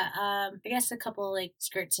like, I guess a couple like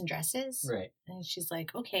skirts and dresses. Right. And she's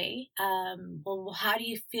like, okay. Well, how do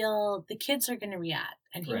you feel the kids are going to react?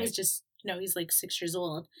 And he was just, he's like 6 years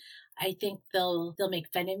old. I think they'll make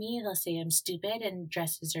fun of me. They'll say I'm stupid and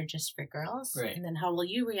dresses are just for girls. Right. And then how will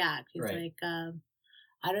you react? He's like,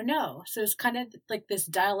 I don't know. So it's kind of like this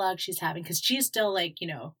dialogue she's having because she's still like,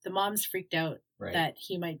 the mom's freaked out that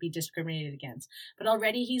he might be discriminated against. But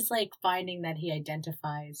already he's like finding that he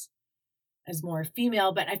identifies as more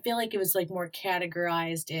female. But I feel like it was like more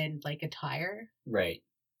categorized in like attire. Right.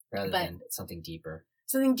 Rather than something deeper.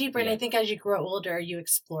 And I think as you grow older, you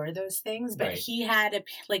explore those things. But he had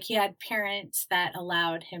parents that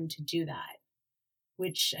allowed him to do that,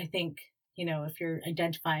 which I think, if you're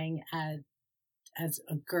identifying as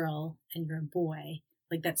a girl and you're a boy,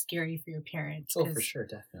 like that's scary for your parents. Oh, for sure,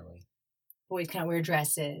 definitely. Boys can't wear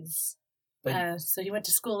dresses. But, so he went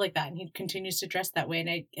to school like that, and he continues to dress that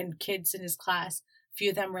way. And kids in his class, a few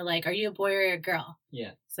of them were like, "Are you a boy or a girl?"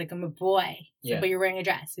 Yeah, it's like, "I'm a boy." Yeah, like, but you're wearing a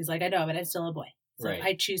dress. He's like, "I know, but I'm still a boy." So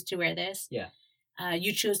I choose to wear this. Yeah.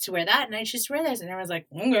 You choose to wear that, and I choose to wear this. And everyone's like,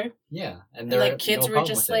 okay. Yeah. And like kids were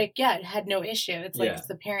just like, it had no issue. It's like, it's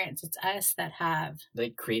the parents, it's us that have.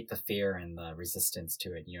 They create the fear and the resistance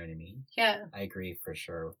to it. You know what I mean? Yeah. I agree for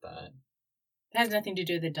sure with that. It has nothing to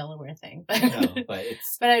do with the Delaware thing. But no, but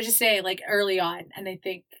it's. But I would just say, like, early on, and I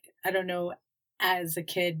think, I don't know, as a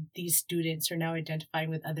kid, these students are now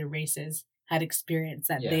identifying with other races, had experience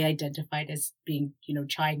that they identified as being,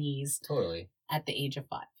 Chinese. Totally. At the age of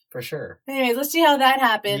 5. For sure. Anyways, let's see how that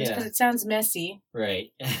happens because it sounds messy.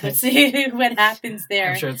 Right. Let's see what happens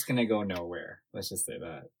there. I'm sure it's going to go nowhere. Let's just say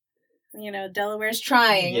that. Delaware's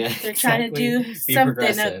trying. Yeah, they're trying to do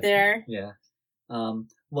something up there. Yeah.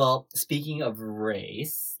 Well, speaking of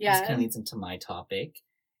race, this kind of leads into my topic.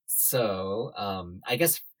 So, I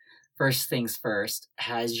guess first things first,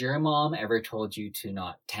 has your mom ever told you to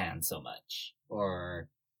not tan so much? Or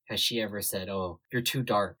Has she ever said, "Oh, you're too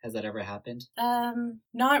dark"? Has that ever happened?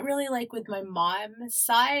 Not really. Like with my mom's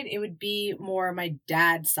side, it would be more my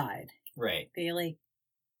dad's side. Right. They like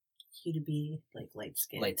you to be like light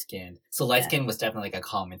skinned. Light skinned. So light skin was definitely like a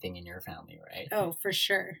common thing in your family, right? Oh, for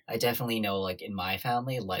sure. I definitely know, like in my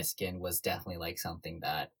family, light skin was definitely like something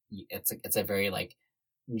that it's a very like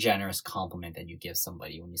generous compliment that you give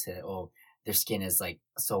somebody when you say, "Oh, their skin is like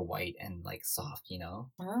so white and like soft," you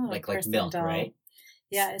know, like milk, right?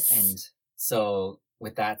 Yes. And so,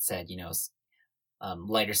 with that said, you know,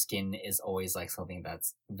 lighter skin is always like something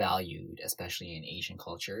that's valued, especially in Asian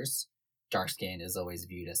cultures. Dark skin is always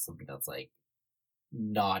viewed as something that's like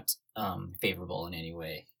not favorable in any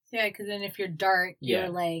way. Yeah, because then if you're dark, you're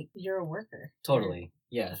like you're a worker. Totally,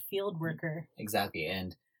 yeah, a field worker. Exactly,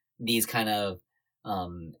 and these kind of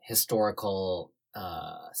historical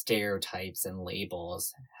stereotypes and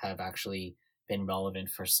labels have actually been relevant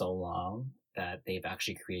for so long that they've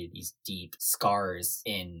actually created these deep scars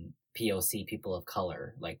in POC, people of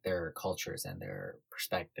color, like their cultures and their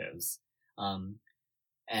perspectives.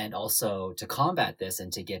 And also to combat this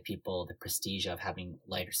and to give people the prestige of having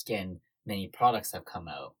lighter skin, many products have come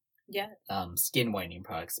out. Yeah. Skin whitening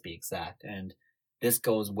products to be exact. And this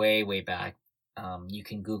goes way, way back. You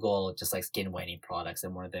can Google just like skin whitening products,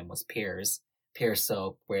 and one of them was Pears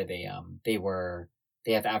soap, where they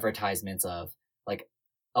have advertisements of like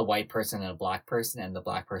a white person and a black person, and the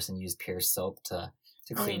black person used Pears soap to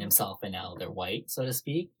clean himself, and now they're white, so to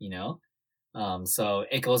speak, you know? So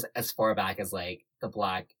it goes as far back as like the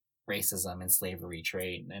black racism and slavery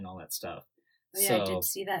trade and all that stuff. Yeah, so, I did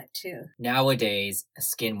see that too. Nowadays,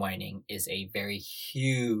 skin whitening is a very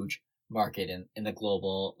huge market in the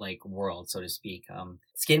global like world, so to speak.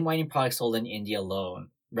 Skin whitening products sold in India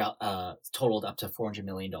alone totaled up to $400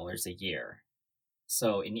 million a year.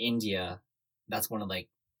 So in India, that's one of like,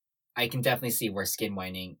 I can definitely see where skin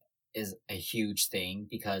whitening is a huge thing,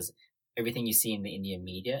 because everything you see in the Indian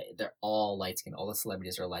media, they're all light skinned. All the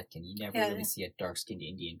celebrities are light skinned. You never really see a dark skinned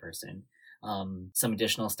Indian person. Some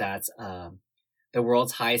additional stats. The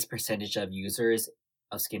world's highest percentage of users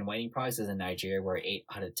of skin whitening products is in Nigeria, where 8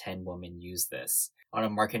 out of 10 women use this. On a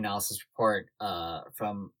market analysis report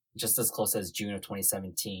from just as close as June of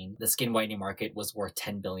 2017, the skin whitening market was worth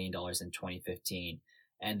 $10 billion in 2015.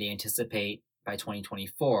 And they anticipate by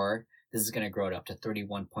 2024, this is going to grow to up to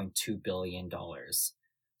 $31.2 billion.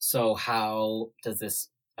 So how does this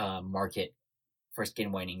market for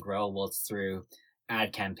skin whitening grow? Well, it's through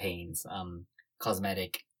ad campaigns,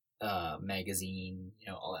 cosmetic magazine,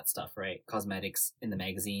 you know, all that stuff, right? Cosmetics in the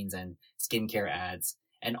magazines and skincare ads,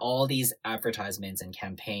 and all these advertisements and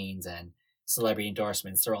campaigns and celebrity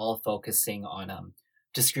endorsements, they're all focusing on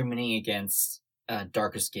discriminating against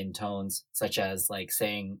darker skin tones, such as like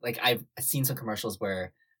saying, like I've seen some commercials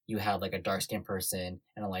where you have like a dark skinned person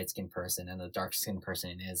and a light skinned person, and the dark skinned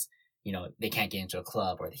person is, you know, they can't get into a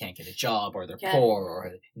club, or they can't get a job, or they're poor,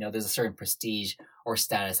 or, you know, there's a certain prestige or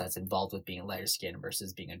status that's involved with being a lighter skin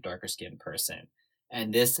versus being a darker skinned person.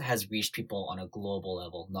 And this has reached people on a global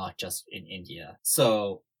level, not just in India.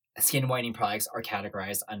 So skin whitening products are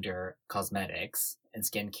categorized under cosmetics and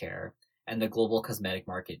skincare, and the global cosmetic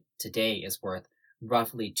market today is worth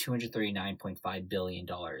roughly $239.5 billion.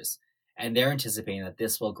 And they're anticipating that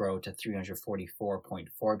this will grow to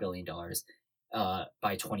 $344.4 billion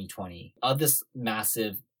by 2020. Of this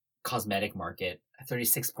massive cosmetic market,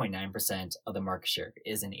 36.9% of the market share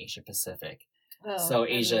is in Asia Pacific. Oh, so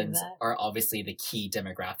Asians are obviously the key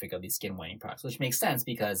demographic of these skin whitening products, which makes sense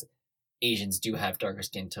because Asians do have darker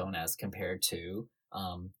skin tone as compared to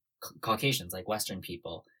Caucasians, like Western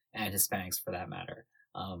people, and Hispanics for that matter.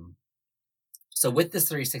 So with this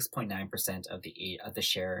 36.9% of the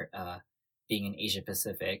share being in Asia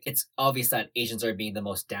Pacific, it's obvious that Asians are being the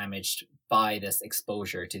most damaged by this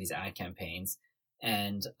exposure to these ad campaigns.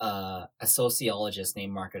 And a sociologist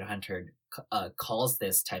named Margaret Hunter calls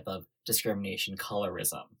this type of discrimination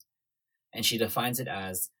colorism. And she defines it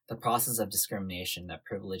as the process of discrimination that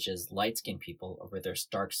privileges light-skinned people over their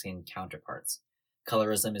dark-skinned counterparts.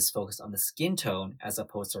 Colorism is focused on the skin tone as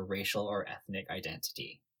opposed to racial or ethnic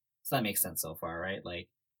identity. So that makes sense so far, right? Like,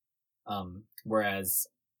 whereas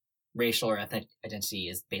racial or ethnic identity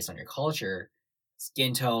is based on your culture,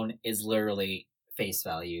 skin tone is literally face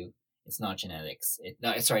value. It's not genetics. It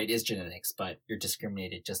is genetics, but you're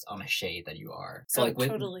discriminated just on a shade that you are. So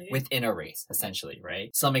within a race, essentially,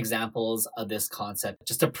 right? Some examples of this concept,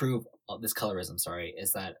 just to prove this colorism,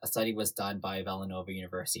 is that a study was done by Villanova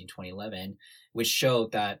University in 2011, which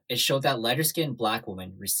showed that lighter skinned Black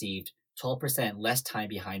women received 12% less time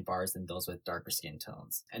behind bars than those with darker skin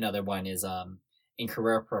tones. Another one is in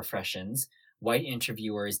career professions, white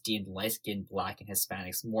interviewers deemed light-skinned Black and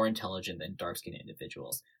Hispanics more intelligent than dark-skinned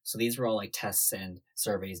individuals. So these were all like tests and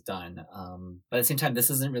surveys done. But at the same time, this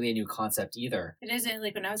isn't really a new concept either. It isn't.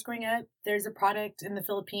 Like when I was growing up, there's a product in the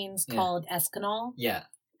Philippines called Escanol. Yeah.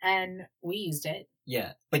 And we used it.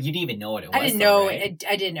 Yeah. But you didn't even know what it was. I didn't know. Right?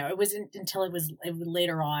 I didn't know. It wasn't until it was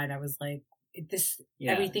later on. I was like,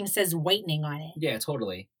 everything says whitening on it. Yeah,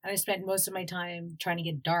 totally. And I spent most of my time trying to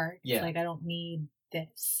get dark. Yeah. It's like, I don't need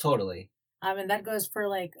this. Totally. And that goes for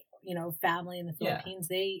like, family in the Philippines.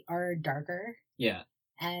 Yeah. They are darker. Yeah.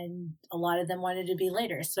 And a lot of them wanted to be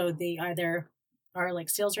lighter. So they either are like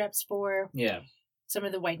sales reps for some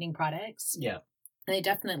of the whitening products. Yeah. And they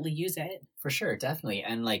definitely use it. For sure, definitely.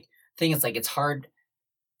 And like, thing is, like, it's hard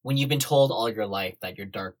when you've been told all your life that your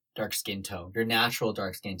dark skin tone, your natural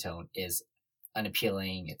dark skin tone is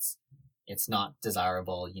unappealing. It's not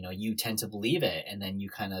desirable. You tend to believe it, and then you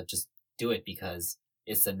kind of just do it because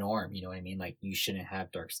it's the norm. You know what I mean? Like, you shouldn't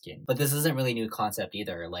have dark skin. But this isn't really a new concept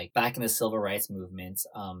either. Like, back in the civil rights movement,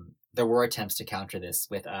 there were attempts to counter this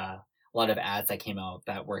with a lot of ads that came out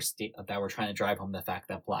that were trying to drive home the fact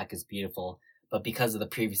that Black is beautiful. But because of the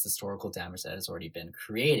previous historical damage that has already been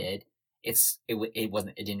created, it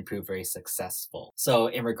didn't prove very successful. So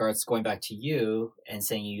in regards to going back to you and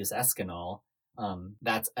saying you use Escanol,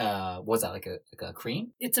 that's was that like a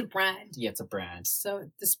cream? It's a brand. Yeah, it's a brand. So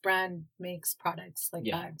this brand makes products like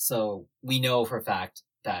that. So we know for a fact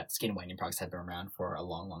that skin whitening products have been around for a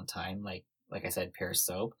long, long time. Like I said, Pear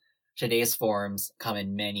soap. Today's forms come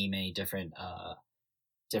in many, many different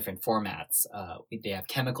formats. They have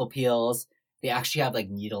chemical peels. They actually have like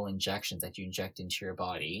needle injections that you inject into your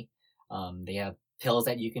body. They have pills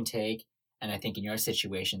that you can take. And I think in your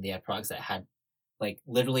situation, they have products that had like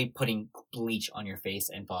literally putting bleach on your face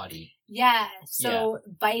and body. Yeah. So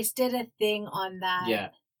Vice did a thing on that. Yeah.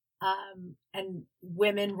 And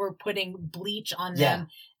women were putting bleach on them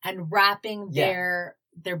and wrapping their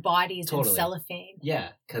bodies in cellophane. Yeah.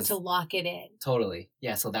 To lock it in. Totally.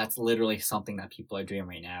 Yeah. So that's literally something that people are doing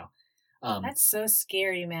right now. That's so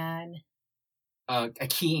scary, man. A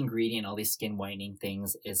key ingredient in all these skin whitening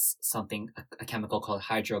things is a chemical called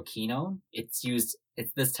hydroquinone.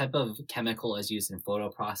 This type of chemical is used in photo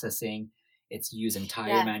processing. It's used in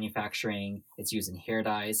tire manufacturing. It's used in hair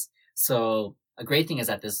dyes. So a great thing is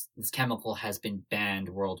that this chemical has been banned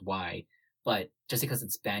worldwide, but just because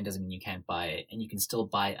it's banned doesn't mean you can't buy it, and you can still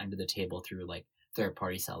buy it under the table through like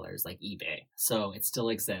third-party sellers like eBay. So it still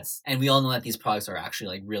exists. And we all know that these products are actually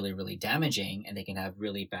like really, really damaging, and they can have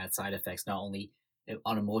really bad side effects, not only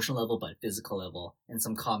on emotional level, but physical level. And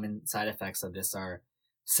some common side effects of this are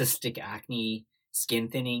cystic acne, skin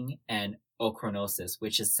thinning, and ochronosis,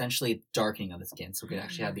 which is essentially darkening of the skin. So it could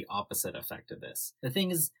actually have the opposite effect of this. The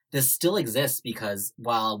thing is, this still exists because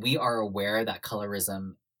while we are aware that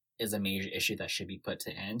colorism is a major issue that should be put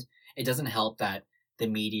to end, it doesn't help that the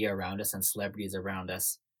media around us and celebrities around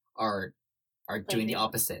us are doing the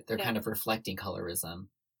opposite. They're kind of reflecting colorism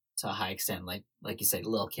to a high extent. Like you said,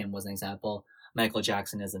 Lil' Kim was an example. Michael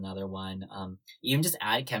Jackson is another one. Even just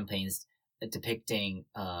ad campaigns depicting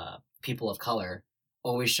people of color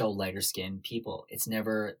always show lighter skinned people. It's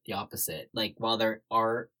never the opposite. Like, while there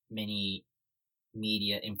are many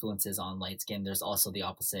media influences on light skin, there's also the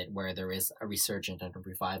opposite, where there is a resurgence and a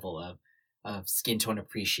revival of skin tone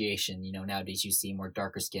appreciation. Nowadays you see more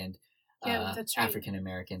darker skinned that's right. African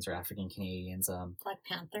Americans or African Canadians. Black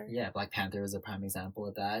Panther. Yeah, Black Panther is a prime example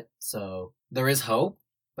of that. So there is hope,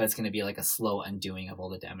 but it's going to be like a slow undoing of all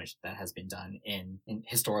the damage that has been done in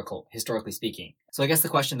historically speaking. So I guess the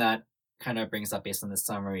question that kind of brings up based on this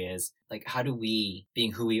summary is, like, how do we,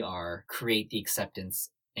 being who we are, create the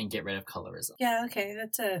acceptance and get rid of colorism? Yeah, okay,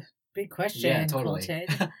 that's a big question. Yeah, totally.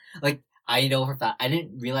 Like, I know for a fact, I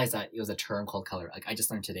didn't realize that it was a term called color. Like, I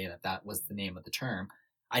just learned today that was the name of the term.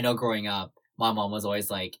 I know growing up, my mom was always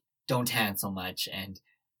like, don't tan so much and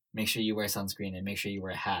make sure you wear sunscreen and make sure you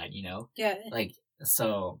wear a hat, Yeah. Like,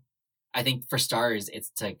 so I think for starters, it's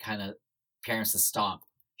to kind of parents to stop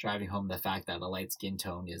driving home the fact that a light skin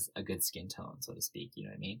tone is a good skin tone, so to speak. You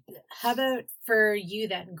know what I mean? How about for you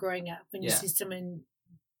then, growing up, when you see someone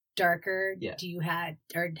darker, do you had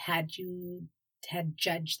you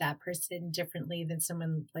judged that person differently than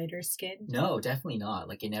someone lighter skinned? No, definitely not.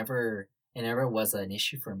 Like, it never was an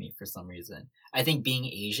issue for me for some reason. I think being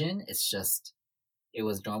Asian, it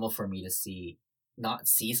was normal for me to not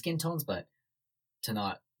see skin tones, but to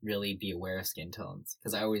not really be aware of skin tones,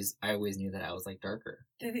 because I always knew that I was like darker.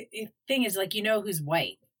 The thing is, like, who's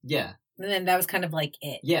white. Yeah. And then that was kind of like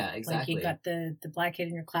it. Yeah, exactly. Like, you got the black kid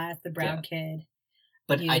in your class, the brown kid.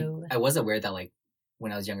 But I was aware that, like,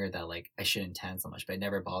 when I was younger, that like I shouldn't tan so much, but it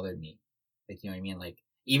never bothered me. Like, you know what I mean? Like,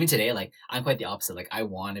 even today, like I'm quite the opposite. Like I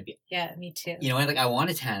want to be. Yeah, me too. You know, like I want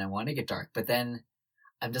to tan, I want to get dark, but then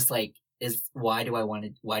I'm just like, why do I want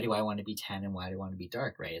to be tan and why do I want to be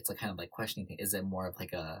dark? Right? It's like kind of like questioning thing. Is it more of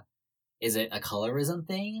like is it a colorism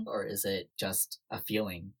thing or is it just a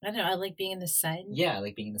feeling? I don't know. I like being in the sun. Yeah, I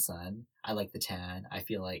like being in the sun. I like the tan. I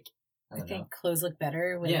feel like I think know. Clothes look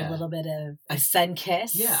better with a little bit of a sun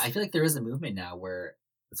kiss. Yeah, I feel like there is a movement now where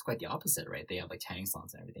it's quite the opposite, right? They have like tanning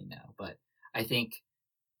salons and everything now. But I think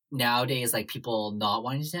nowadays, like people not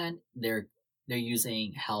wanting to tan, they're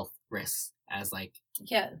using health risks as like,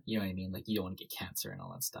 you know what I mean? Like you don't want to get cancer and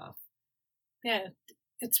all that stuff. Yeah,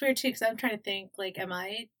 it's weird too because I'm trying to think like, am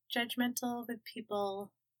I judgmental with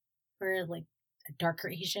people who are like a darker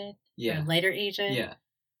Asian or lighter Asian? Yeah.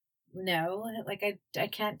 No, like I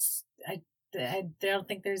can't. I don't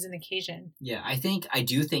think there's an occasion. Yeah, I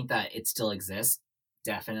do think that it still exists.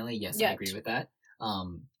 Definitely, yes, I agree with that.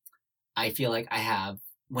 I feel like I have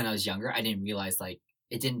when I was younger, I didn't realize like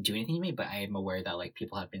it didn't do anything to me, but I am aware that like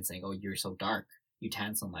people have been saying, "Oh, you're so dark, you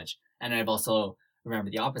tan so much," and I've also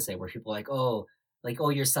remembered the opposite, where people are like, "Oh,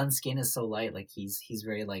 your son's skin is so light, like he's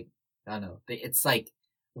very like I don't know, it's like."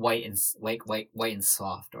 White and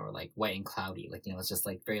soft or like white and cloudy, like you know it's just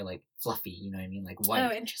like very like fluffy, you know what I mean, like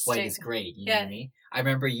white is great, you know what I mean. I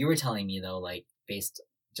remember you were telling me though, like based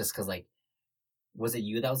just because like was it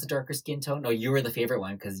you that was a darker skin tone? No, you were the favorite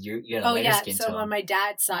one because you had a lighter skin tone. So on my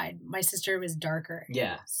dad's side my sister was darker,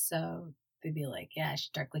 yeah, so they'd be like, yeah,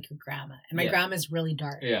 she's dark like your grandma, and my grandma's really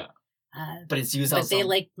dark, yeah. But it's used but they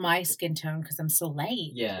like my skin tone because I'm so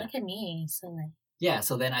light. Yeah, look at me, so light. Yeah,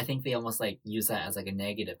 so then I think they almost like use that as like a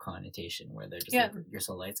negative connotation where they're just like, you're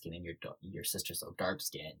so light skinned and your sister's so dark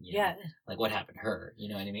skinned. You know? Like what happened to her? You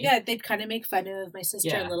know what I mean? Yeah, they'd kind of make fun of my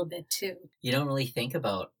sister a little bit too. You don't really think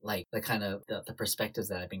about like the kind of the perspectives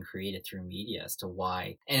that have been created through media as to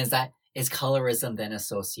why. And is colorism then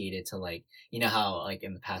associated to like, you know how like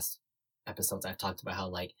in the past episodes I've talked about how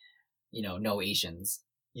like, you know, no Asians,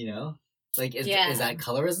 you know? Like, is that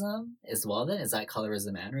colorism as well then? Is that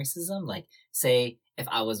colorism and racism? Like, say, if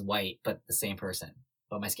I was white, but the same person,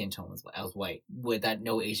 but my skin tone was, I was white, would that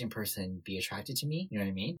no Asian person be attracted to me? You know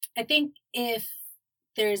what I mean? I think if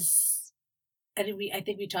there's, I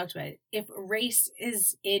think we talked about it. If race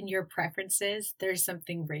is in your preferences, there's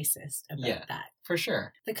something racist about that. For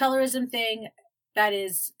sure. The colorism thing, that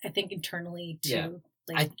is, I think, internally too. Yeah.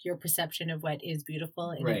 Like your perception of what is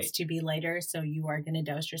beautiful, it needs to be lighter, so you are going to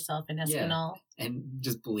douse yourself in Espanol and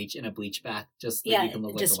just bleach in a bleach bath, just so you can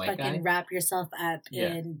look like a white guy. Just fucking wrap yourself up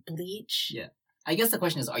in bleach. Yeah, I guess the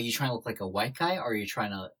question is: are you trying to look like a white guy, or are you trying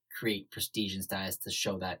to create prestige and status to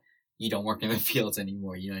show that you don't work in the fields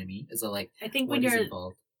anymore? You know what I mean? Is it like I think when you're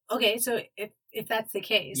involved? Okay, so if that's the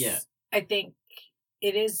case, I think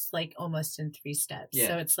it is like almost in 3 steps. Yeah.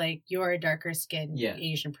 So it's like you're a darker skinned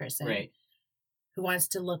Asian person, right? Who wants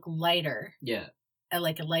to look lighter. Yeah.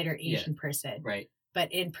 Like a lighter Asian person. Right.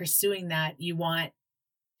 But in pursuing that, you want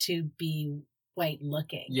to be white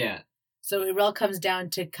looking. Yeah. So it all comes down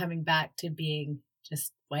to coming back to being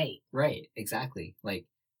just white. Right. Exactly. Like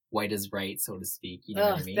white is right, so to speak. You know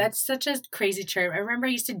what I mean? That's such a crazy term. I remember I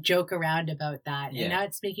used to joke around about that. Yeah. And now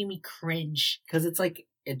it's making me cringe. Because it's like,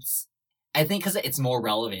 I think because it's more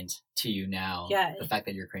relevant to you now. Yeah. The fact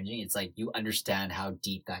that you're cringing, it's like you understand how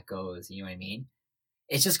deep that goes. You know what I mean?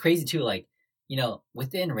 It's just crazy too, like, you know,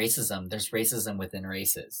 within racism, there's racism within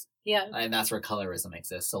races. Yeah. And that's where colorism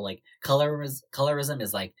exists. So like colorism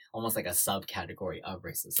is like almost like a subcategory of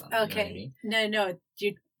racism. Okay. You know what I mean?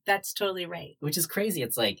 No, that's totally right. Which is crazy.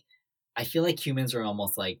 It's like, I feel like humans are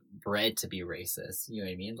almost like bred to be racist. You know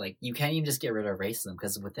what I mean? Like you can't even just get rid of racism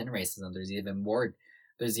because within racism, there's even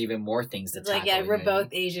more things to tackle. Like, yeah, we're both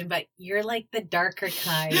Asian, but you're like the darker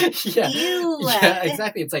kind. Yeah,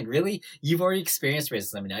 exactly. It's like, really? You've already experienced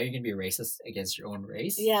racism. Now you're going to be racist against your own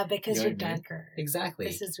race? Yeah, because you're darker. Exactly.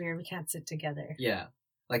 This is weird. We can't sit together. Yeah.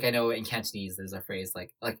 Like, I know in Cantonese, there's a phrase,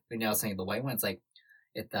 like when I was saying the white one, it's like,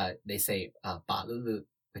 they say, ba lulu,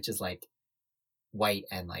 which is like, white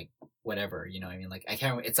and like, whatever, you know what I mean? Like, I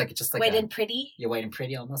can't, it's like, just like white and pretty? Yeah, white and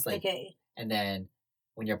pretty almost. Like, okay. And then,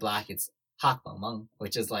 when you're black, it's hak bang meng,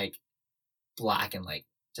 which is like black and like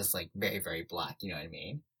just like very, very black, you know what I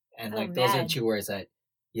mean? And like those are 2 words that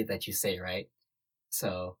you say, right?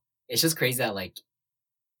 So it's just crazy that like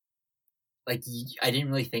I didn't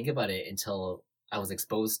really think about it until I was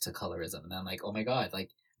exposed to colorism, and I'm like, oh my god, like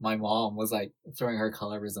my mom was like throwing her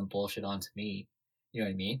colorism bullshit onto me. You know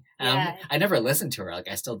what I mean? And I never listened to her. Like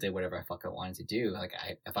I still did whatever I fucking wanted to do. Like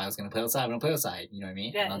if I was gonna play outside, I'm gonna play outside. You know what I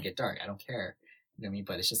mean? Yeah. And I'll get dark. I don't care. You know what I mean?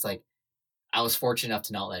 But it's just like, I was fortunate enough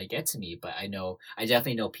to not let it get to me, but I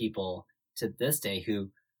definitely know people to this day who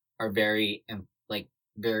are very, like,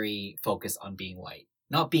 very focused on being white.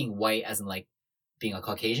 Not being white as in like being a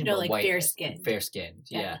Caucasian, no, but like white, fair skin. Fair skinned,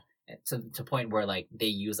 yeah. To point where like they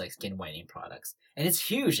use like skin whitening products, and it's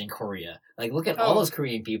huge in Korea. Like look at all those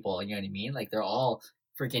Korean people. You know what I mean? Like they're all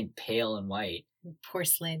freaking pale and white,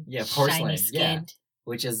 porcelain, porcelain, shiny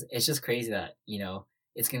which is, it's just crazy that, you know,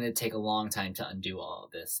 it's gonna take a long time to undo all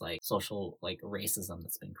of this like social like racism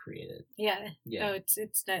that's been created. Yeah. Oh, it's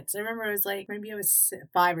nuts. I remember it was like maybe I was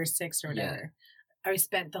 5 or 6 or whatever. I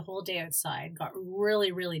spent the whole day outside. Got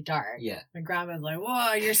really, really dark. Yeah. My grandma was like,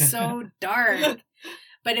 "Whoa, you're so dark."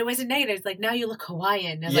 But it wasn't negative. It's like, now you look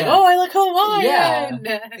Hawaiian. I was like, oh, I look Hawaiian.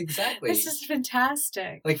 Yeah, exactly. This is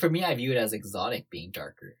fantastic. Like, for me, I view it as exotic being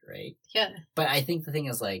darker, right? Yeah. But I think the thing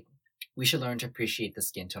is, like, we should learn to appreciate the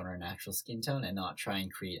skin tone, our natural skin tone, and not try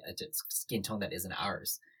and create a skin tone that isn't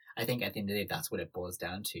ours. I think at the end of the day, that's what it boils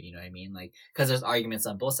down to. You know what I mean? Like, because there's arguments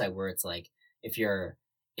on both sides where it's like, if you're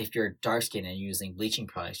dark skinned and using bleaching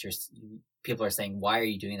products, people are saying, why are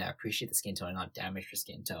you doing that? Appreciate the skin tone and not damage your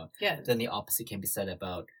skin tone. Yeah. Then the opposite can be said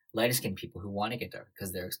about lighter skinned people who want to get dark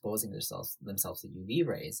because they're exposing themselves to UV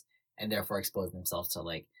rays and therefore exposing themselves to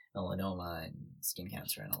like melanoma and skin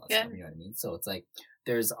cancer and all that stuff. You know what I mean? So it's like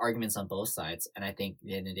there's arguments on both sides, and I think at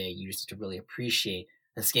the end of the day, you just have to really appreciate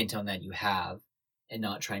the skin tone that you have and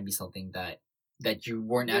not try and be something that you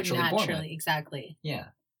weren't naturally born with. Exactly. Yeah.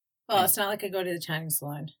 Well, it's not like I go to the Chinese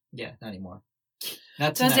salon. Yeah, not anymore.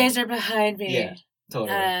 Not those days are behind me. Yeah,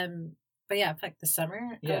 totally. But yeah, like the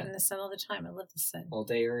summer, out in the sun all the time. I love the sun. All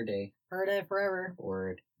day, every day. Every day, forever.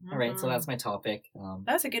 Word. All right, so that's my topic.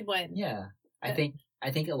 That was a good one. Yeah, I think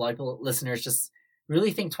a lot of people, listeners, just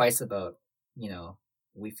really think twice about, you know,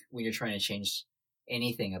 when you're trying to change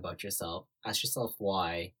anything about yourself. Ask yourself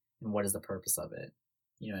why and what is the purpose of it.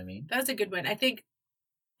 You know what I mean? That was a good one. I think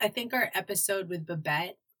our episode with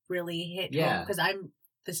Babette really hit home because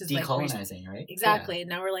this is decolonizing, like right? Exactly. Yeah.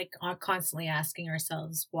 Now we're like constantly asking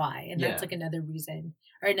ourselves why, and that's like another reason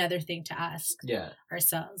or another thing to ask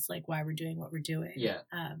ourselves, like why we're doing what we're doing. Yeah.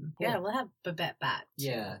 Cool. Yeah, we'll have Babette back.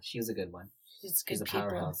 Yeah, she was a good one. She's a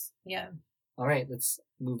powerhouse. Yeah. All right, let's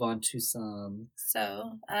move on to some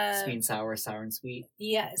sweet and sour and sweet.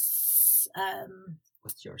 Yes.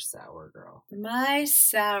 What's your sour, girl? My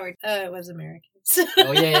sour. Oh, it was Americans.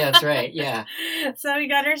 Oh yeah, that's right. Yeah. So we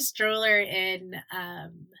got our stroller in a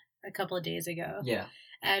couple of days ago. Yeah.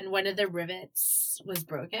 And one of the rivets was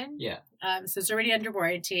broken. Yeah. So it's already under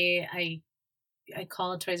warranty. I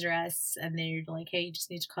called Toys R Us and they're like, "Hey, you just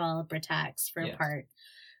need to call Britax for a part."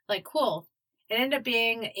 Like, cool. It ended up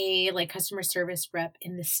being a like customer service rep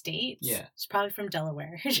in the States. Yeah. She's probably from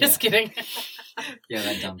Delaware. Just kidding. Yeah,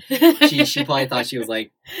 that dumb. She probably thought she was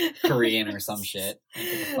like Korean or some shit. Like,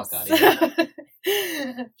 get the fuck out of here.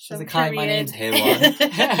 She's like, "Hi, my name's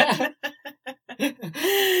Haewon."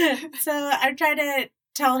 So I'm trying to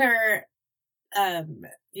tell her, a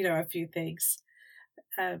few things.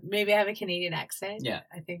 Maybe I have a Canadian accent. Yeah.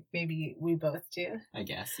 I think maybe we both do. I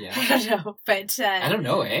guess, yeah. I don't know, but... I don't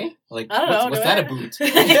know, eh? Like, I don't know. What's that a boot?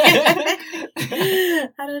 I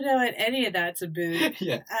don't know what any of that's a boot.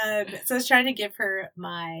 Yeah. So I was trying to give her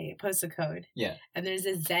my postal code. Yeah. And there's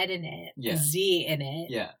a Z in it. Yeah. A Z in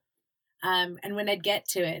it. Yeah. And when I'd get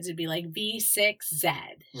to it, it'd be like V6Z.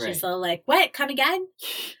 Right. She's all like, "What? Come again?"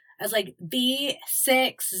 I was like,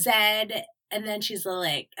 V6Z. And then she's all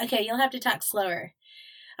like, "Okay, you'll have to talk slower."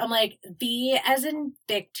 I'm like, V as in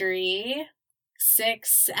victory,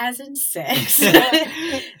 6 as in 6, Z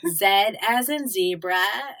as in zebra.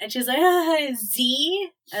 And she's like, Z?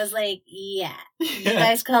 I was like, yeah. You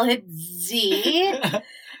guys call it Z?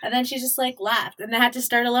 And then she just like laughed and I had to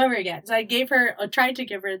start all over again. So I tried to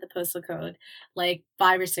give her the postal code like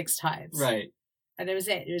 5 or 6 times. Right. And it was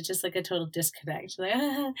it. It was just like a total disconnect. She's like,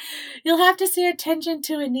 "You'll have to say attention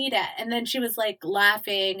to Anita." And then she was like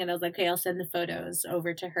laughing and I was like, "Okay, I'll send the photos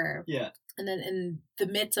over to her." Yeah. And then in the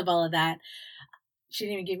midst of all of that, she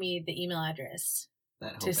didn't even give me the email address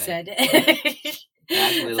to send it.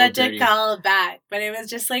 So I did call back, but it was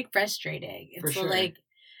just like frustrating. It's like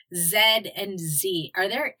Z and Z. Are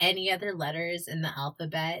there any other letters in the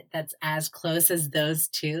alphabet that's as close as those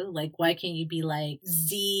two? Like, why can't you be like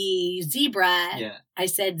zebra? Yeah. I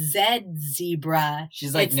said Z zebra.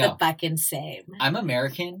 She's like, it's no. the fucking same. I'm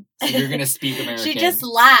American, so you're going to speak American. She just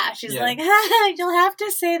laughed. She's like, "You'll have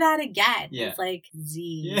to say that again." Yeah. It's like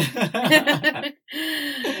Z. Yeah.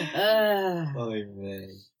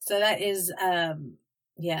 So that is,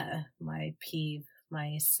 my peeve,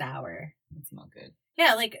 my sour. That's not good.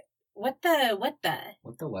 Yeah, like, what the?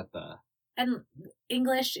 And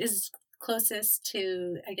English is closest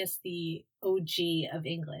to, I guess, the OG of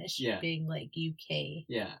English, being like UK.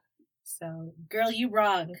 Yeah. So, girl, you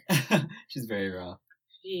wrong. She's very wrong.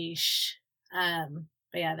 Yeesh.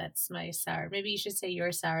 But yeah, that's my sour. Maybe you should say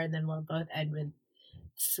your sour, and then we'll both end with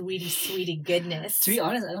sweetie goodness. To be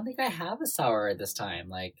honest, I don't think I have a sour this time.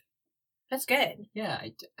 Like, that's good. Yeah,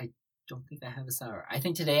 I don't think I have a sour. I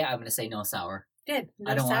think today I'm gonna say no sour. Good.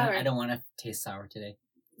 No sour. I don't want to taste sour today.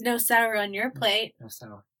 No sour on your plate. No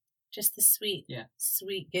sour. Just the sweet. Yeah.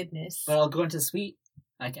 Sweet goodness. But I'll go into sweet.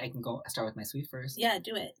 I can start with my sweet first. Yeah,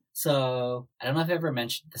 do it. So I don't know if I've ever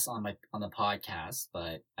mentioned this on the podcast,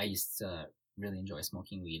 but I used to really enjoy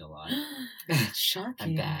smoking weed a lot. Shocking.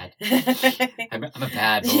 I'm bad. I'm a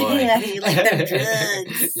bad boy. Yeah, you like them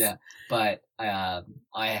drugs. Yeah, but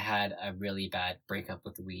I had a really bad breakup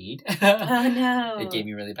with weed. Oh no! It gave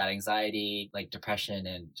me really bad anxiety, like depression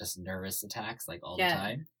and just nervous attacks, like all the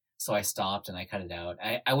time. So I stopped and I cut it out.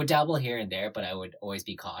 I would dabble here and there, but I would always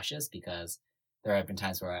be cautious because there have been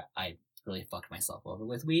times where I really fucked myself over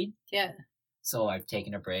with weed. Yeah. So I've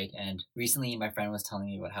taken a break, and recently my friend was telling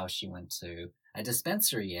me about how she went to a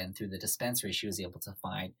dispensary, and through the dispensary she was able to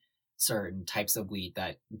find certain types of weed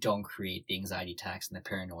that don't create the anxiety attacks and the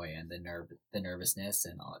paranoia and the nervousness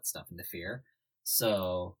and all that stuff and the fear.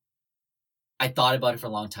 So I thought about it for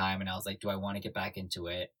a long time, and I was like, do I want to get back into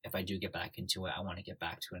it? If I do get back into it, I want to get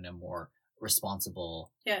back to it in a more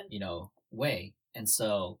responsible, way. And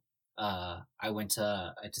so I went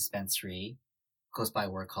to a dispensary close by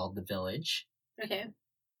work called The Village. Okay.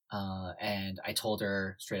 And I told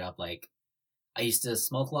her straight up, like, I used to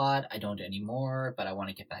smoke a lot. I don't anymore, but I want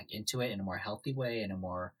to get back into it in a more healthy way, in a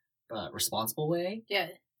more responsible way. Yeah.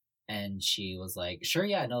 And she was like, sure,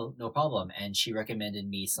 yeah, no problem. And she recommended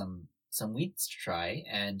me some weeds to try,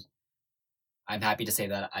 and I'm happy to say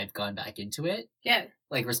that I've gone back into it. Yeah.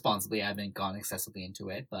 Like, responsibly. I haven't gone excessively into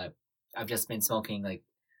it, but I've just been smoking, like,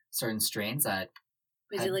 certain strains that...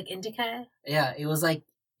 Was it, like, indica? Yeah, it was, like...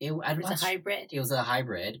 It was a hybrid? It was a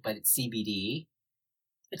hybrid, but it's CBD.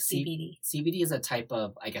 What's CBD? CBD is a type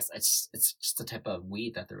of... I guess it's just a type of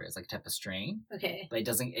weed that there is, like, a type of strain. Okay. But it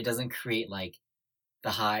doesn't create, like, the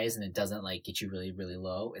highs, and it doesn't, like, get you really, really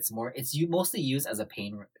low. It's mostly used as a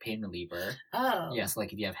pain reliever. Oh. Yeah, so,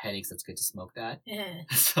 like, if you have headaches, it's good to smoke that. Yeah.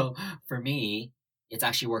 So, for me, it's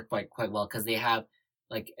actually worked quite well, because they have,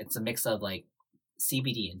 like, it's a mix of, like,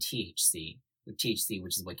 CBD and THC. With THC,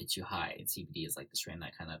 which is what gets you high, and CBD is, like, the strain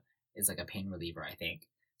that kind of is, like, a pain reliever, I think.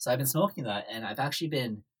 So I've been smoking that, and it's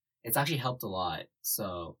actually helped a lot,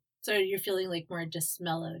 so... So you're feeling, like, more just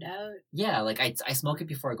mellowed out? Yeah, like, I smoke it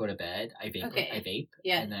before I go to bed. I vape.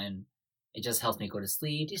 Yeah. And then it just helps me go to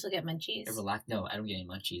sleep. Do you still get munchies? No, I don't get any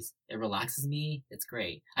munchies. It relaxes me. It's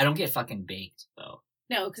great. I don't get fucking baked, though.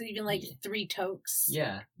 No, because even, like, 3 tokes,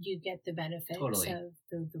 yeah, you get the benefits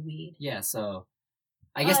of the weed. Yeah, so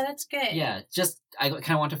I guess... Oh, that's good. Yeah, just, I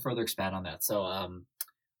kind of want to further expand on that. So,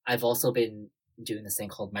 I've also been doing this thing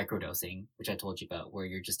called microdosing, which I told you about, where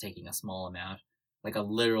you're just taking a small amount, like a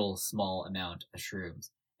literal small amount of shrooms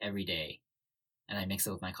every day. And I mix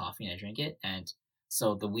it with my coffee and I drink it. And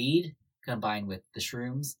so the weed combined with the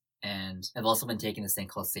shrooms, and I've also been taking this thing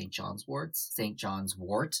called St. John's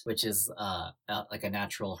wort, which is like a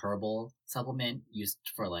natural herbal supplement used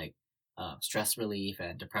for like stress relief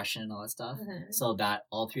and depression and all that stuff. Mm-hmm. So that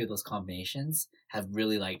all 3 of those combinations have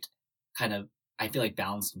really like kind of, I feel like,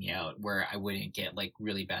 balanced me out, where I wouldn't get like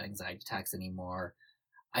really bad anxiety attacks anymore.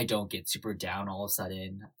 I don't get super down all of a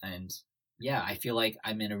sudden. And yeah, I feel like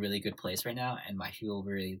I'm in a really good place right now, and I feel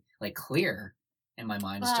really like clear, and my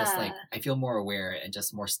mind is just like, I feel more aware and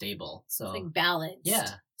just more stable. So it's like balanced. Yeah.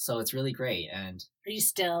 So it's really great. And are you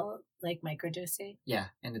still like microdosing? Yeah.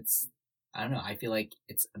 And it's, I don't know, I feel like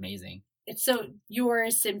it's amazing. It's so your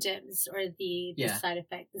symptoms or the side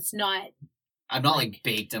effect, it's not... I'm not like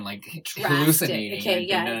baked and like hallucinating. Okay,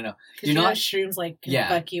 yeah. No. You're not shrooms like can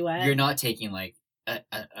fuck you up. You're not taking like an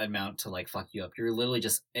amount to like fuck you up. You're literally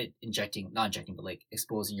just but like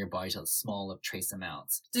exposing your body to small trace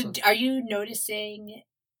amounts. So are you noticing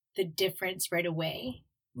the difference right away?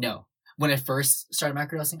 No. When I first started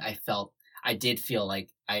microdosing, I did feel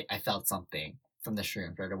like I felt something from the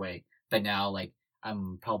shrooms right away. But now, like,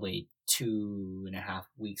 I'm probably 2.5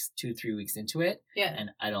 weeks, 2-3 weeks into it. Yeah.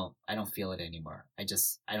 And I don't feel it anymore. I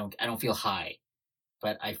don't feel high,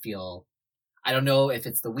 but I don't know if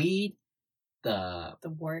it's the weed, the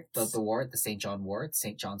wort, the St.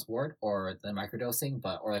 John's wort, or the microdosing,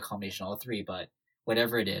 or the combination of all 3, but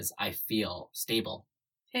whatever it is, I feel stable.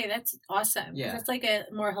 Hey, that's awesome. Yeah. That's like a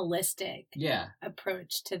more holistic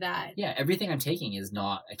approach to that. Yeah. Everything I'm taking is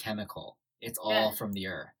not a chemical. It's all from the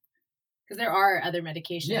earth. Because there are other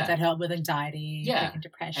medications that help with anxiety, and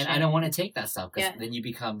depression. And I don't want to take that stuff, because then you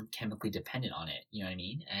become chemically dependent on it. You know what I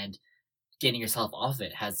mean? And getting yourself off of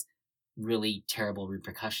it has really terrible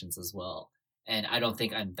repercussions as well. And I don't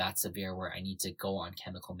think I'm that severe where I need to go on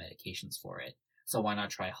chemical medications for it. So why not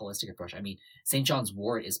try a holistic approach? I mean, St. John's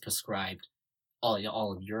wort is prescribed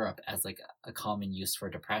all of Europe as like a common use for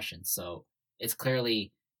depression. So it's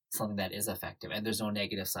clearly something that is effective, and there's no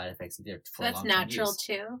negative side effects either. For that's natural use.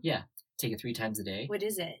 Too? Yeah. Take it 3 times a day. What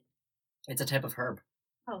is it? It's a type of herb.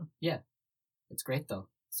 Oh. Yeah. It's great though.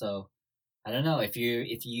 So I don't know if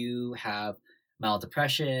you have mild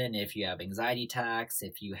depression, if you have anxiety attacks,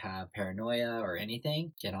 if you have paranoia or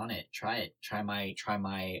anything, get on it. Try it. Try my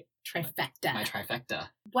trifecta. My trifecta.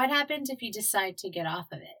 What happens if you decide to get off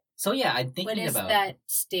of it? So yeah, I'm thinking about... What is that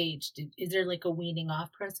stage? Is there like a weaning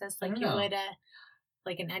off process like you would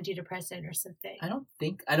like an antidepressant or something?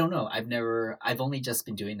 I don't know. I've only just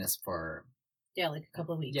been doing this for... Yeah, like a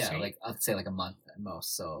couple of weeks, yeah, right? like I'd say like a month at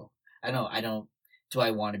most. So I don't... Do I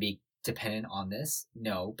want to be dependent on this?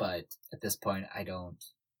 No, but at this point, I don't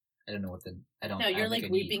know what the... No, you're like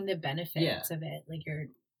reaping the benefits of it. Like you're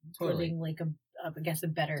living like a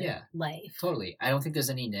better life. Totally. I don't think there's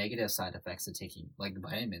any negative side effects to taking like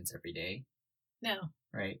vitamins every day. No.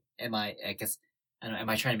 Right? Am I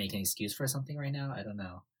trying to make an excuse for something right now? I don't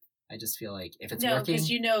know. I just feel like if it's working... No, because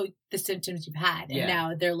you know the symptoms you've had, and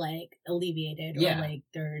now they're like alleviated or like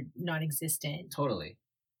they're non-existent. Totally.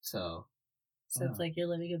 So it's like you're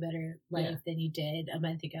living a better life than you did a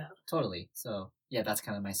month ago. Totally. So yeah, that's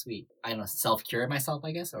kind of my sweet. I don't know, self-cure myself,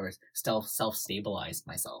 I guess, or self-stabilize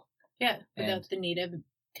myself. Yeah, without the need of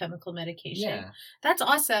chemical medication. Yeah. That's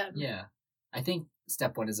awesome. Yeah. I think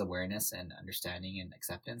step 1 is awareness and understanding and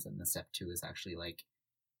acceptance, and then step 2 is actually like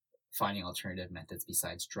finding alternative methods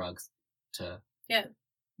besides drugs to... Yeah.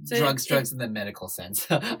 So drugs in the medical sense.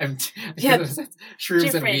 Shrooms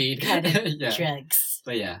and weed. Kind of drugs.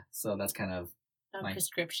 But yeah, so that's kind of my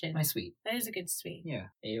prescription. My sweet. That is a good sweet. Yeah.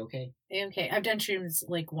 A-okay. A-okay. I've done shrooms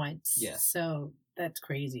like once. Yeah. So that's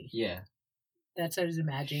crazy. Yeah. That's what I was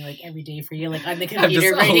imagining, like every day for you, like on the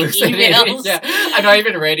computer writing emails. Yeah, I'm not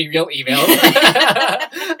even writing real emails.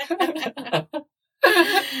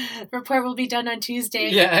 Report will be done on Tuesday.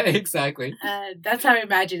 Yeah, exactly. That's how I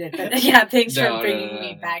imagine it. But yeah, thanks for bringing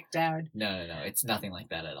me back down. No. It's nothing like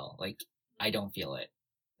that at all. Like, I don't feel it.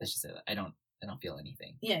 Let's just say that. I don't feel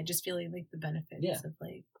anything. Yeah, just feeling like the benefits of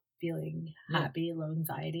like feeling happy, low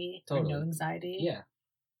anxiety, or no anxiety. Yeah.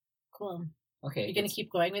 Cool. Okay. You're gonna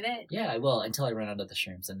keep going with it? Yeah, I will until I run out of the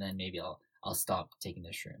shrooms, and then maybe I'll stop taking the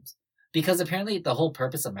shrooms. Because apparently the whole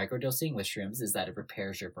purpose of microdosing with shrooms is that it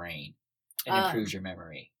repairs your brain and improves your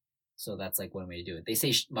memory. So that's like one way to do it. They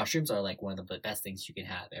say mushrooms are like one of the best things you can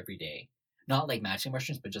have every day. Not like matching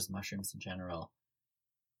mushrooms, but just mushrooms in general.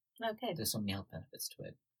 Okay. There's so many health benefits to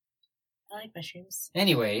it. I like mushrooms.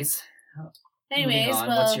 Anyways, well,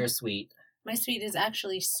 what's your sweet? My sweet is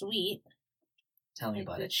actually sweet. Tell me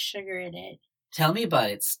about it. Sugar in it. Tell me about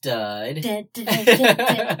it, stud. I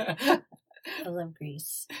love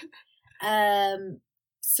Grease.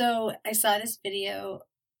 So I saw this video.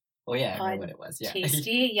 Oh yeah, I know what it was. Yeah.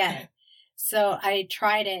 Tasty, yeah. So I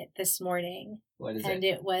tried it this morning. What is it? And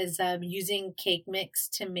it was using cake mix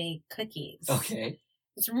to make cookies. Okay.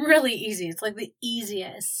 It's really easy. It's like the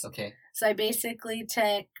easiest. Okay. So I basically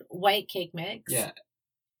took white cake mix. Yeah.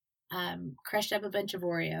 Crushed up a bunch of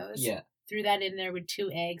Oreos. Yeah. Threw that in there with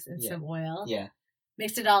 2 eggs and some oil. Yeah.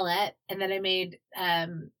 Mixed it all up, and then I made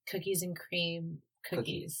cookies and cream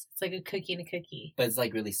cookies. It's like a cookie and a cookie. But it's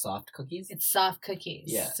like really soft cookies? It's soft cookies.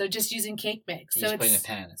 Yeah. So just using cake mix. You just put it in a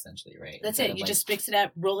pan, essentially, right? That's it. You just mix it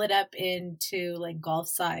up, roll it up into like golf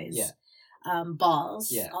size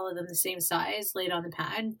balls. Yeah. All of them the same size, lay it on the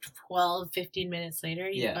pan. 15 minutes later,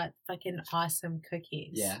 you've got fucking awesome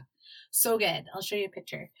cookies. Yeah. So good. I'll show you a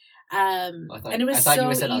picture. And it was so easy.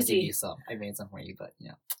 You said I'll give you some. I made some for you, but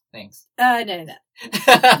thanks. No.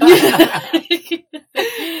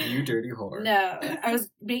 You dirty whore. No, I was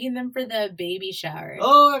making them for the baby shower.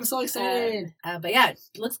 Oh, I'm so excited. But yeah, it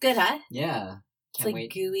looks good, huh? Yeah. It's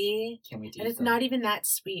like gooey. Can't wait to eat And it's not even that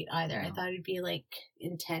sweet either. No. I thought it'd be like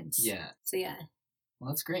intense. Yeah. So yeah.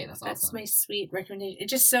 Well, that's great. That's awesome. That's my sweet recommendation.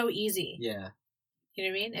 It's just so easy. Yeah. You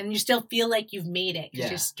know what I mean? And you still feel like you've made it because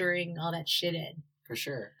you're stirring all that shit in. For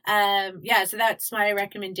sure. So that's my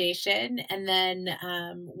recommendation. And then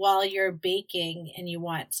while you're baking and you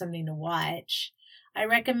want something to watch, I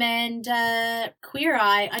recommend Queer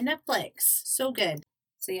Eye on Netflix. So good.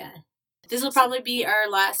 So yeah. This will probably be our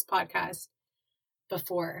last podcast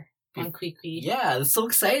before on Quee. Yeah, it's so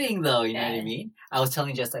exciting though, you know what I mean? I was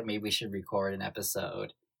telling Jess that maybe we should record an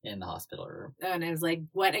episode in the hospital room. Oh, and I was like,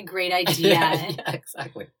 what a great idea. Yeah,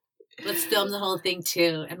 exactly. Let's film the whole thing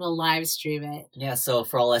too, and we'll live stream it. Yeah, so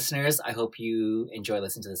for all listeners, I hope you enjoy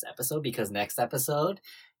listening to this episode, because next episode,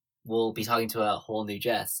 we'll be talking to a whole new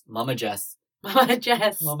Jess, Mama Jess, Mama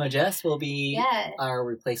Jess. Mama Jess will be our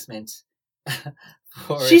replacement.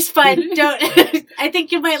 She's fun. Don't. I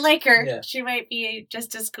think you might like her. Yeah. She might be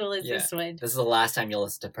just as cool as this one. This is the last time you'll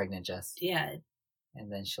listen to Pregnant Jess. Yeah.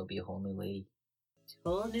 And then she'll be a whole new lady.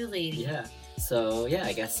 Whole new lady. Yeah. So yeah,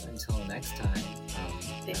 I guess until next time.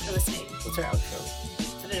 Thanks for listening. What's our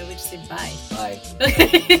outro? I don't know. We just say bye. Bye.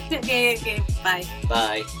 Okay. Bye.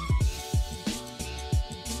 Bye.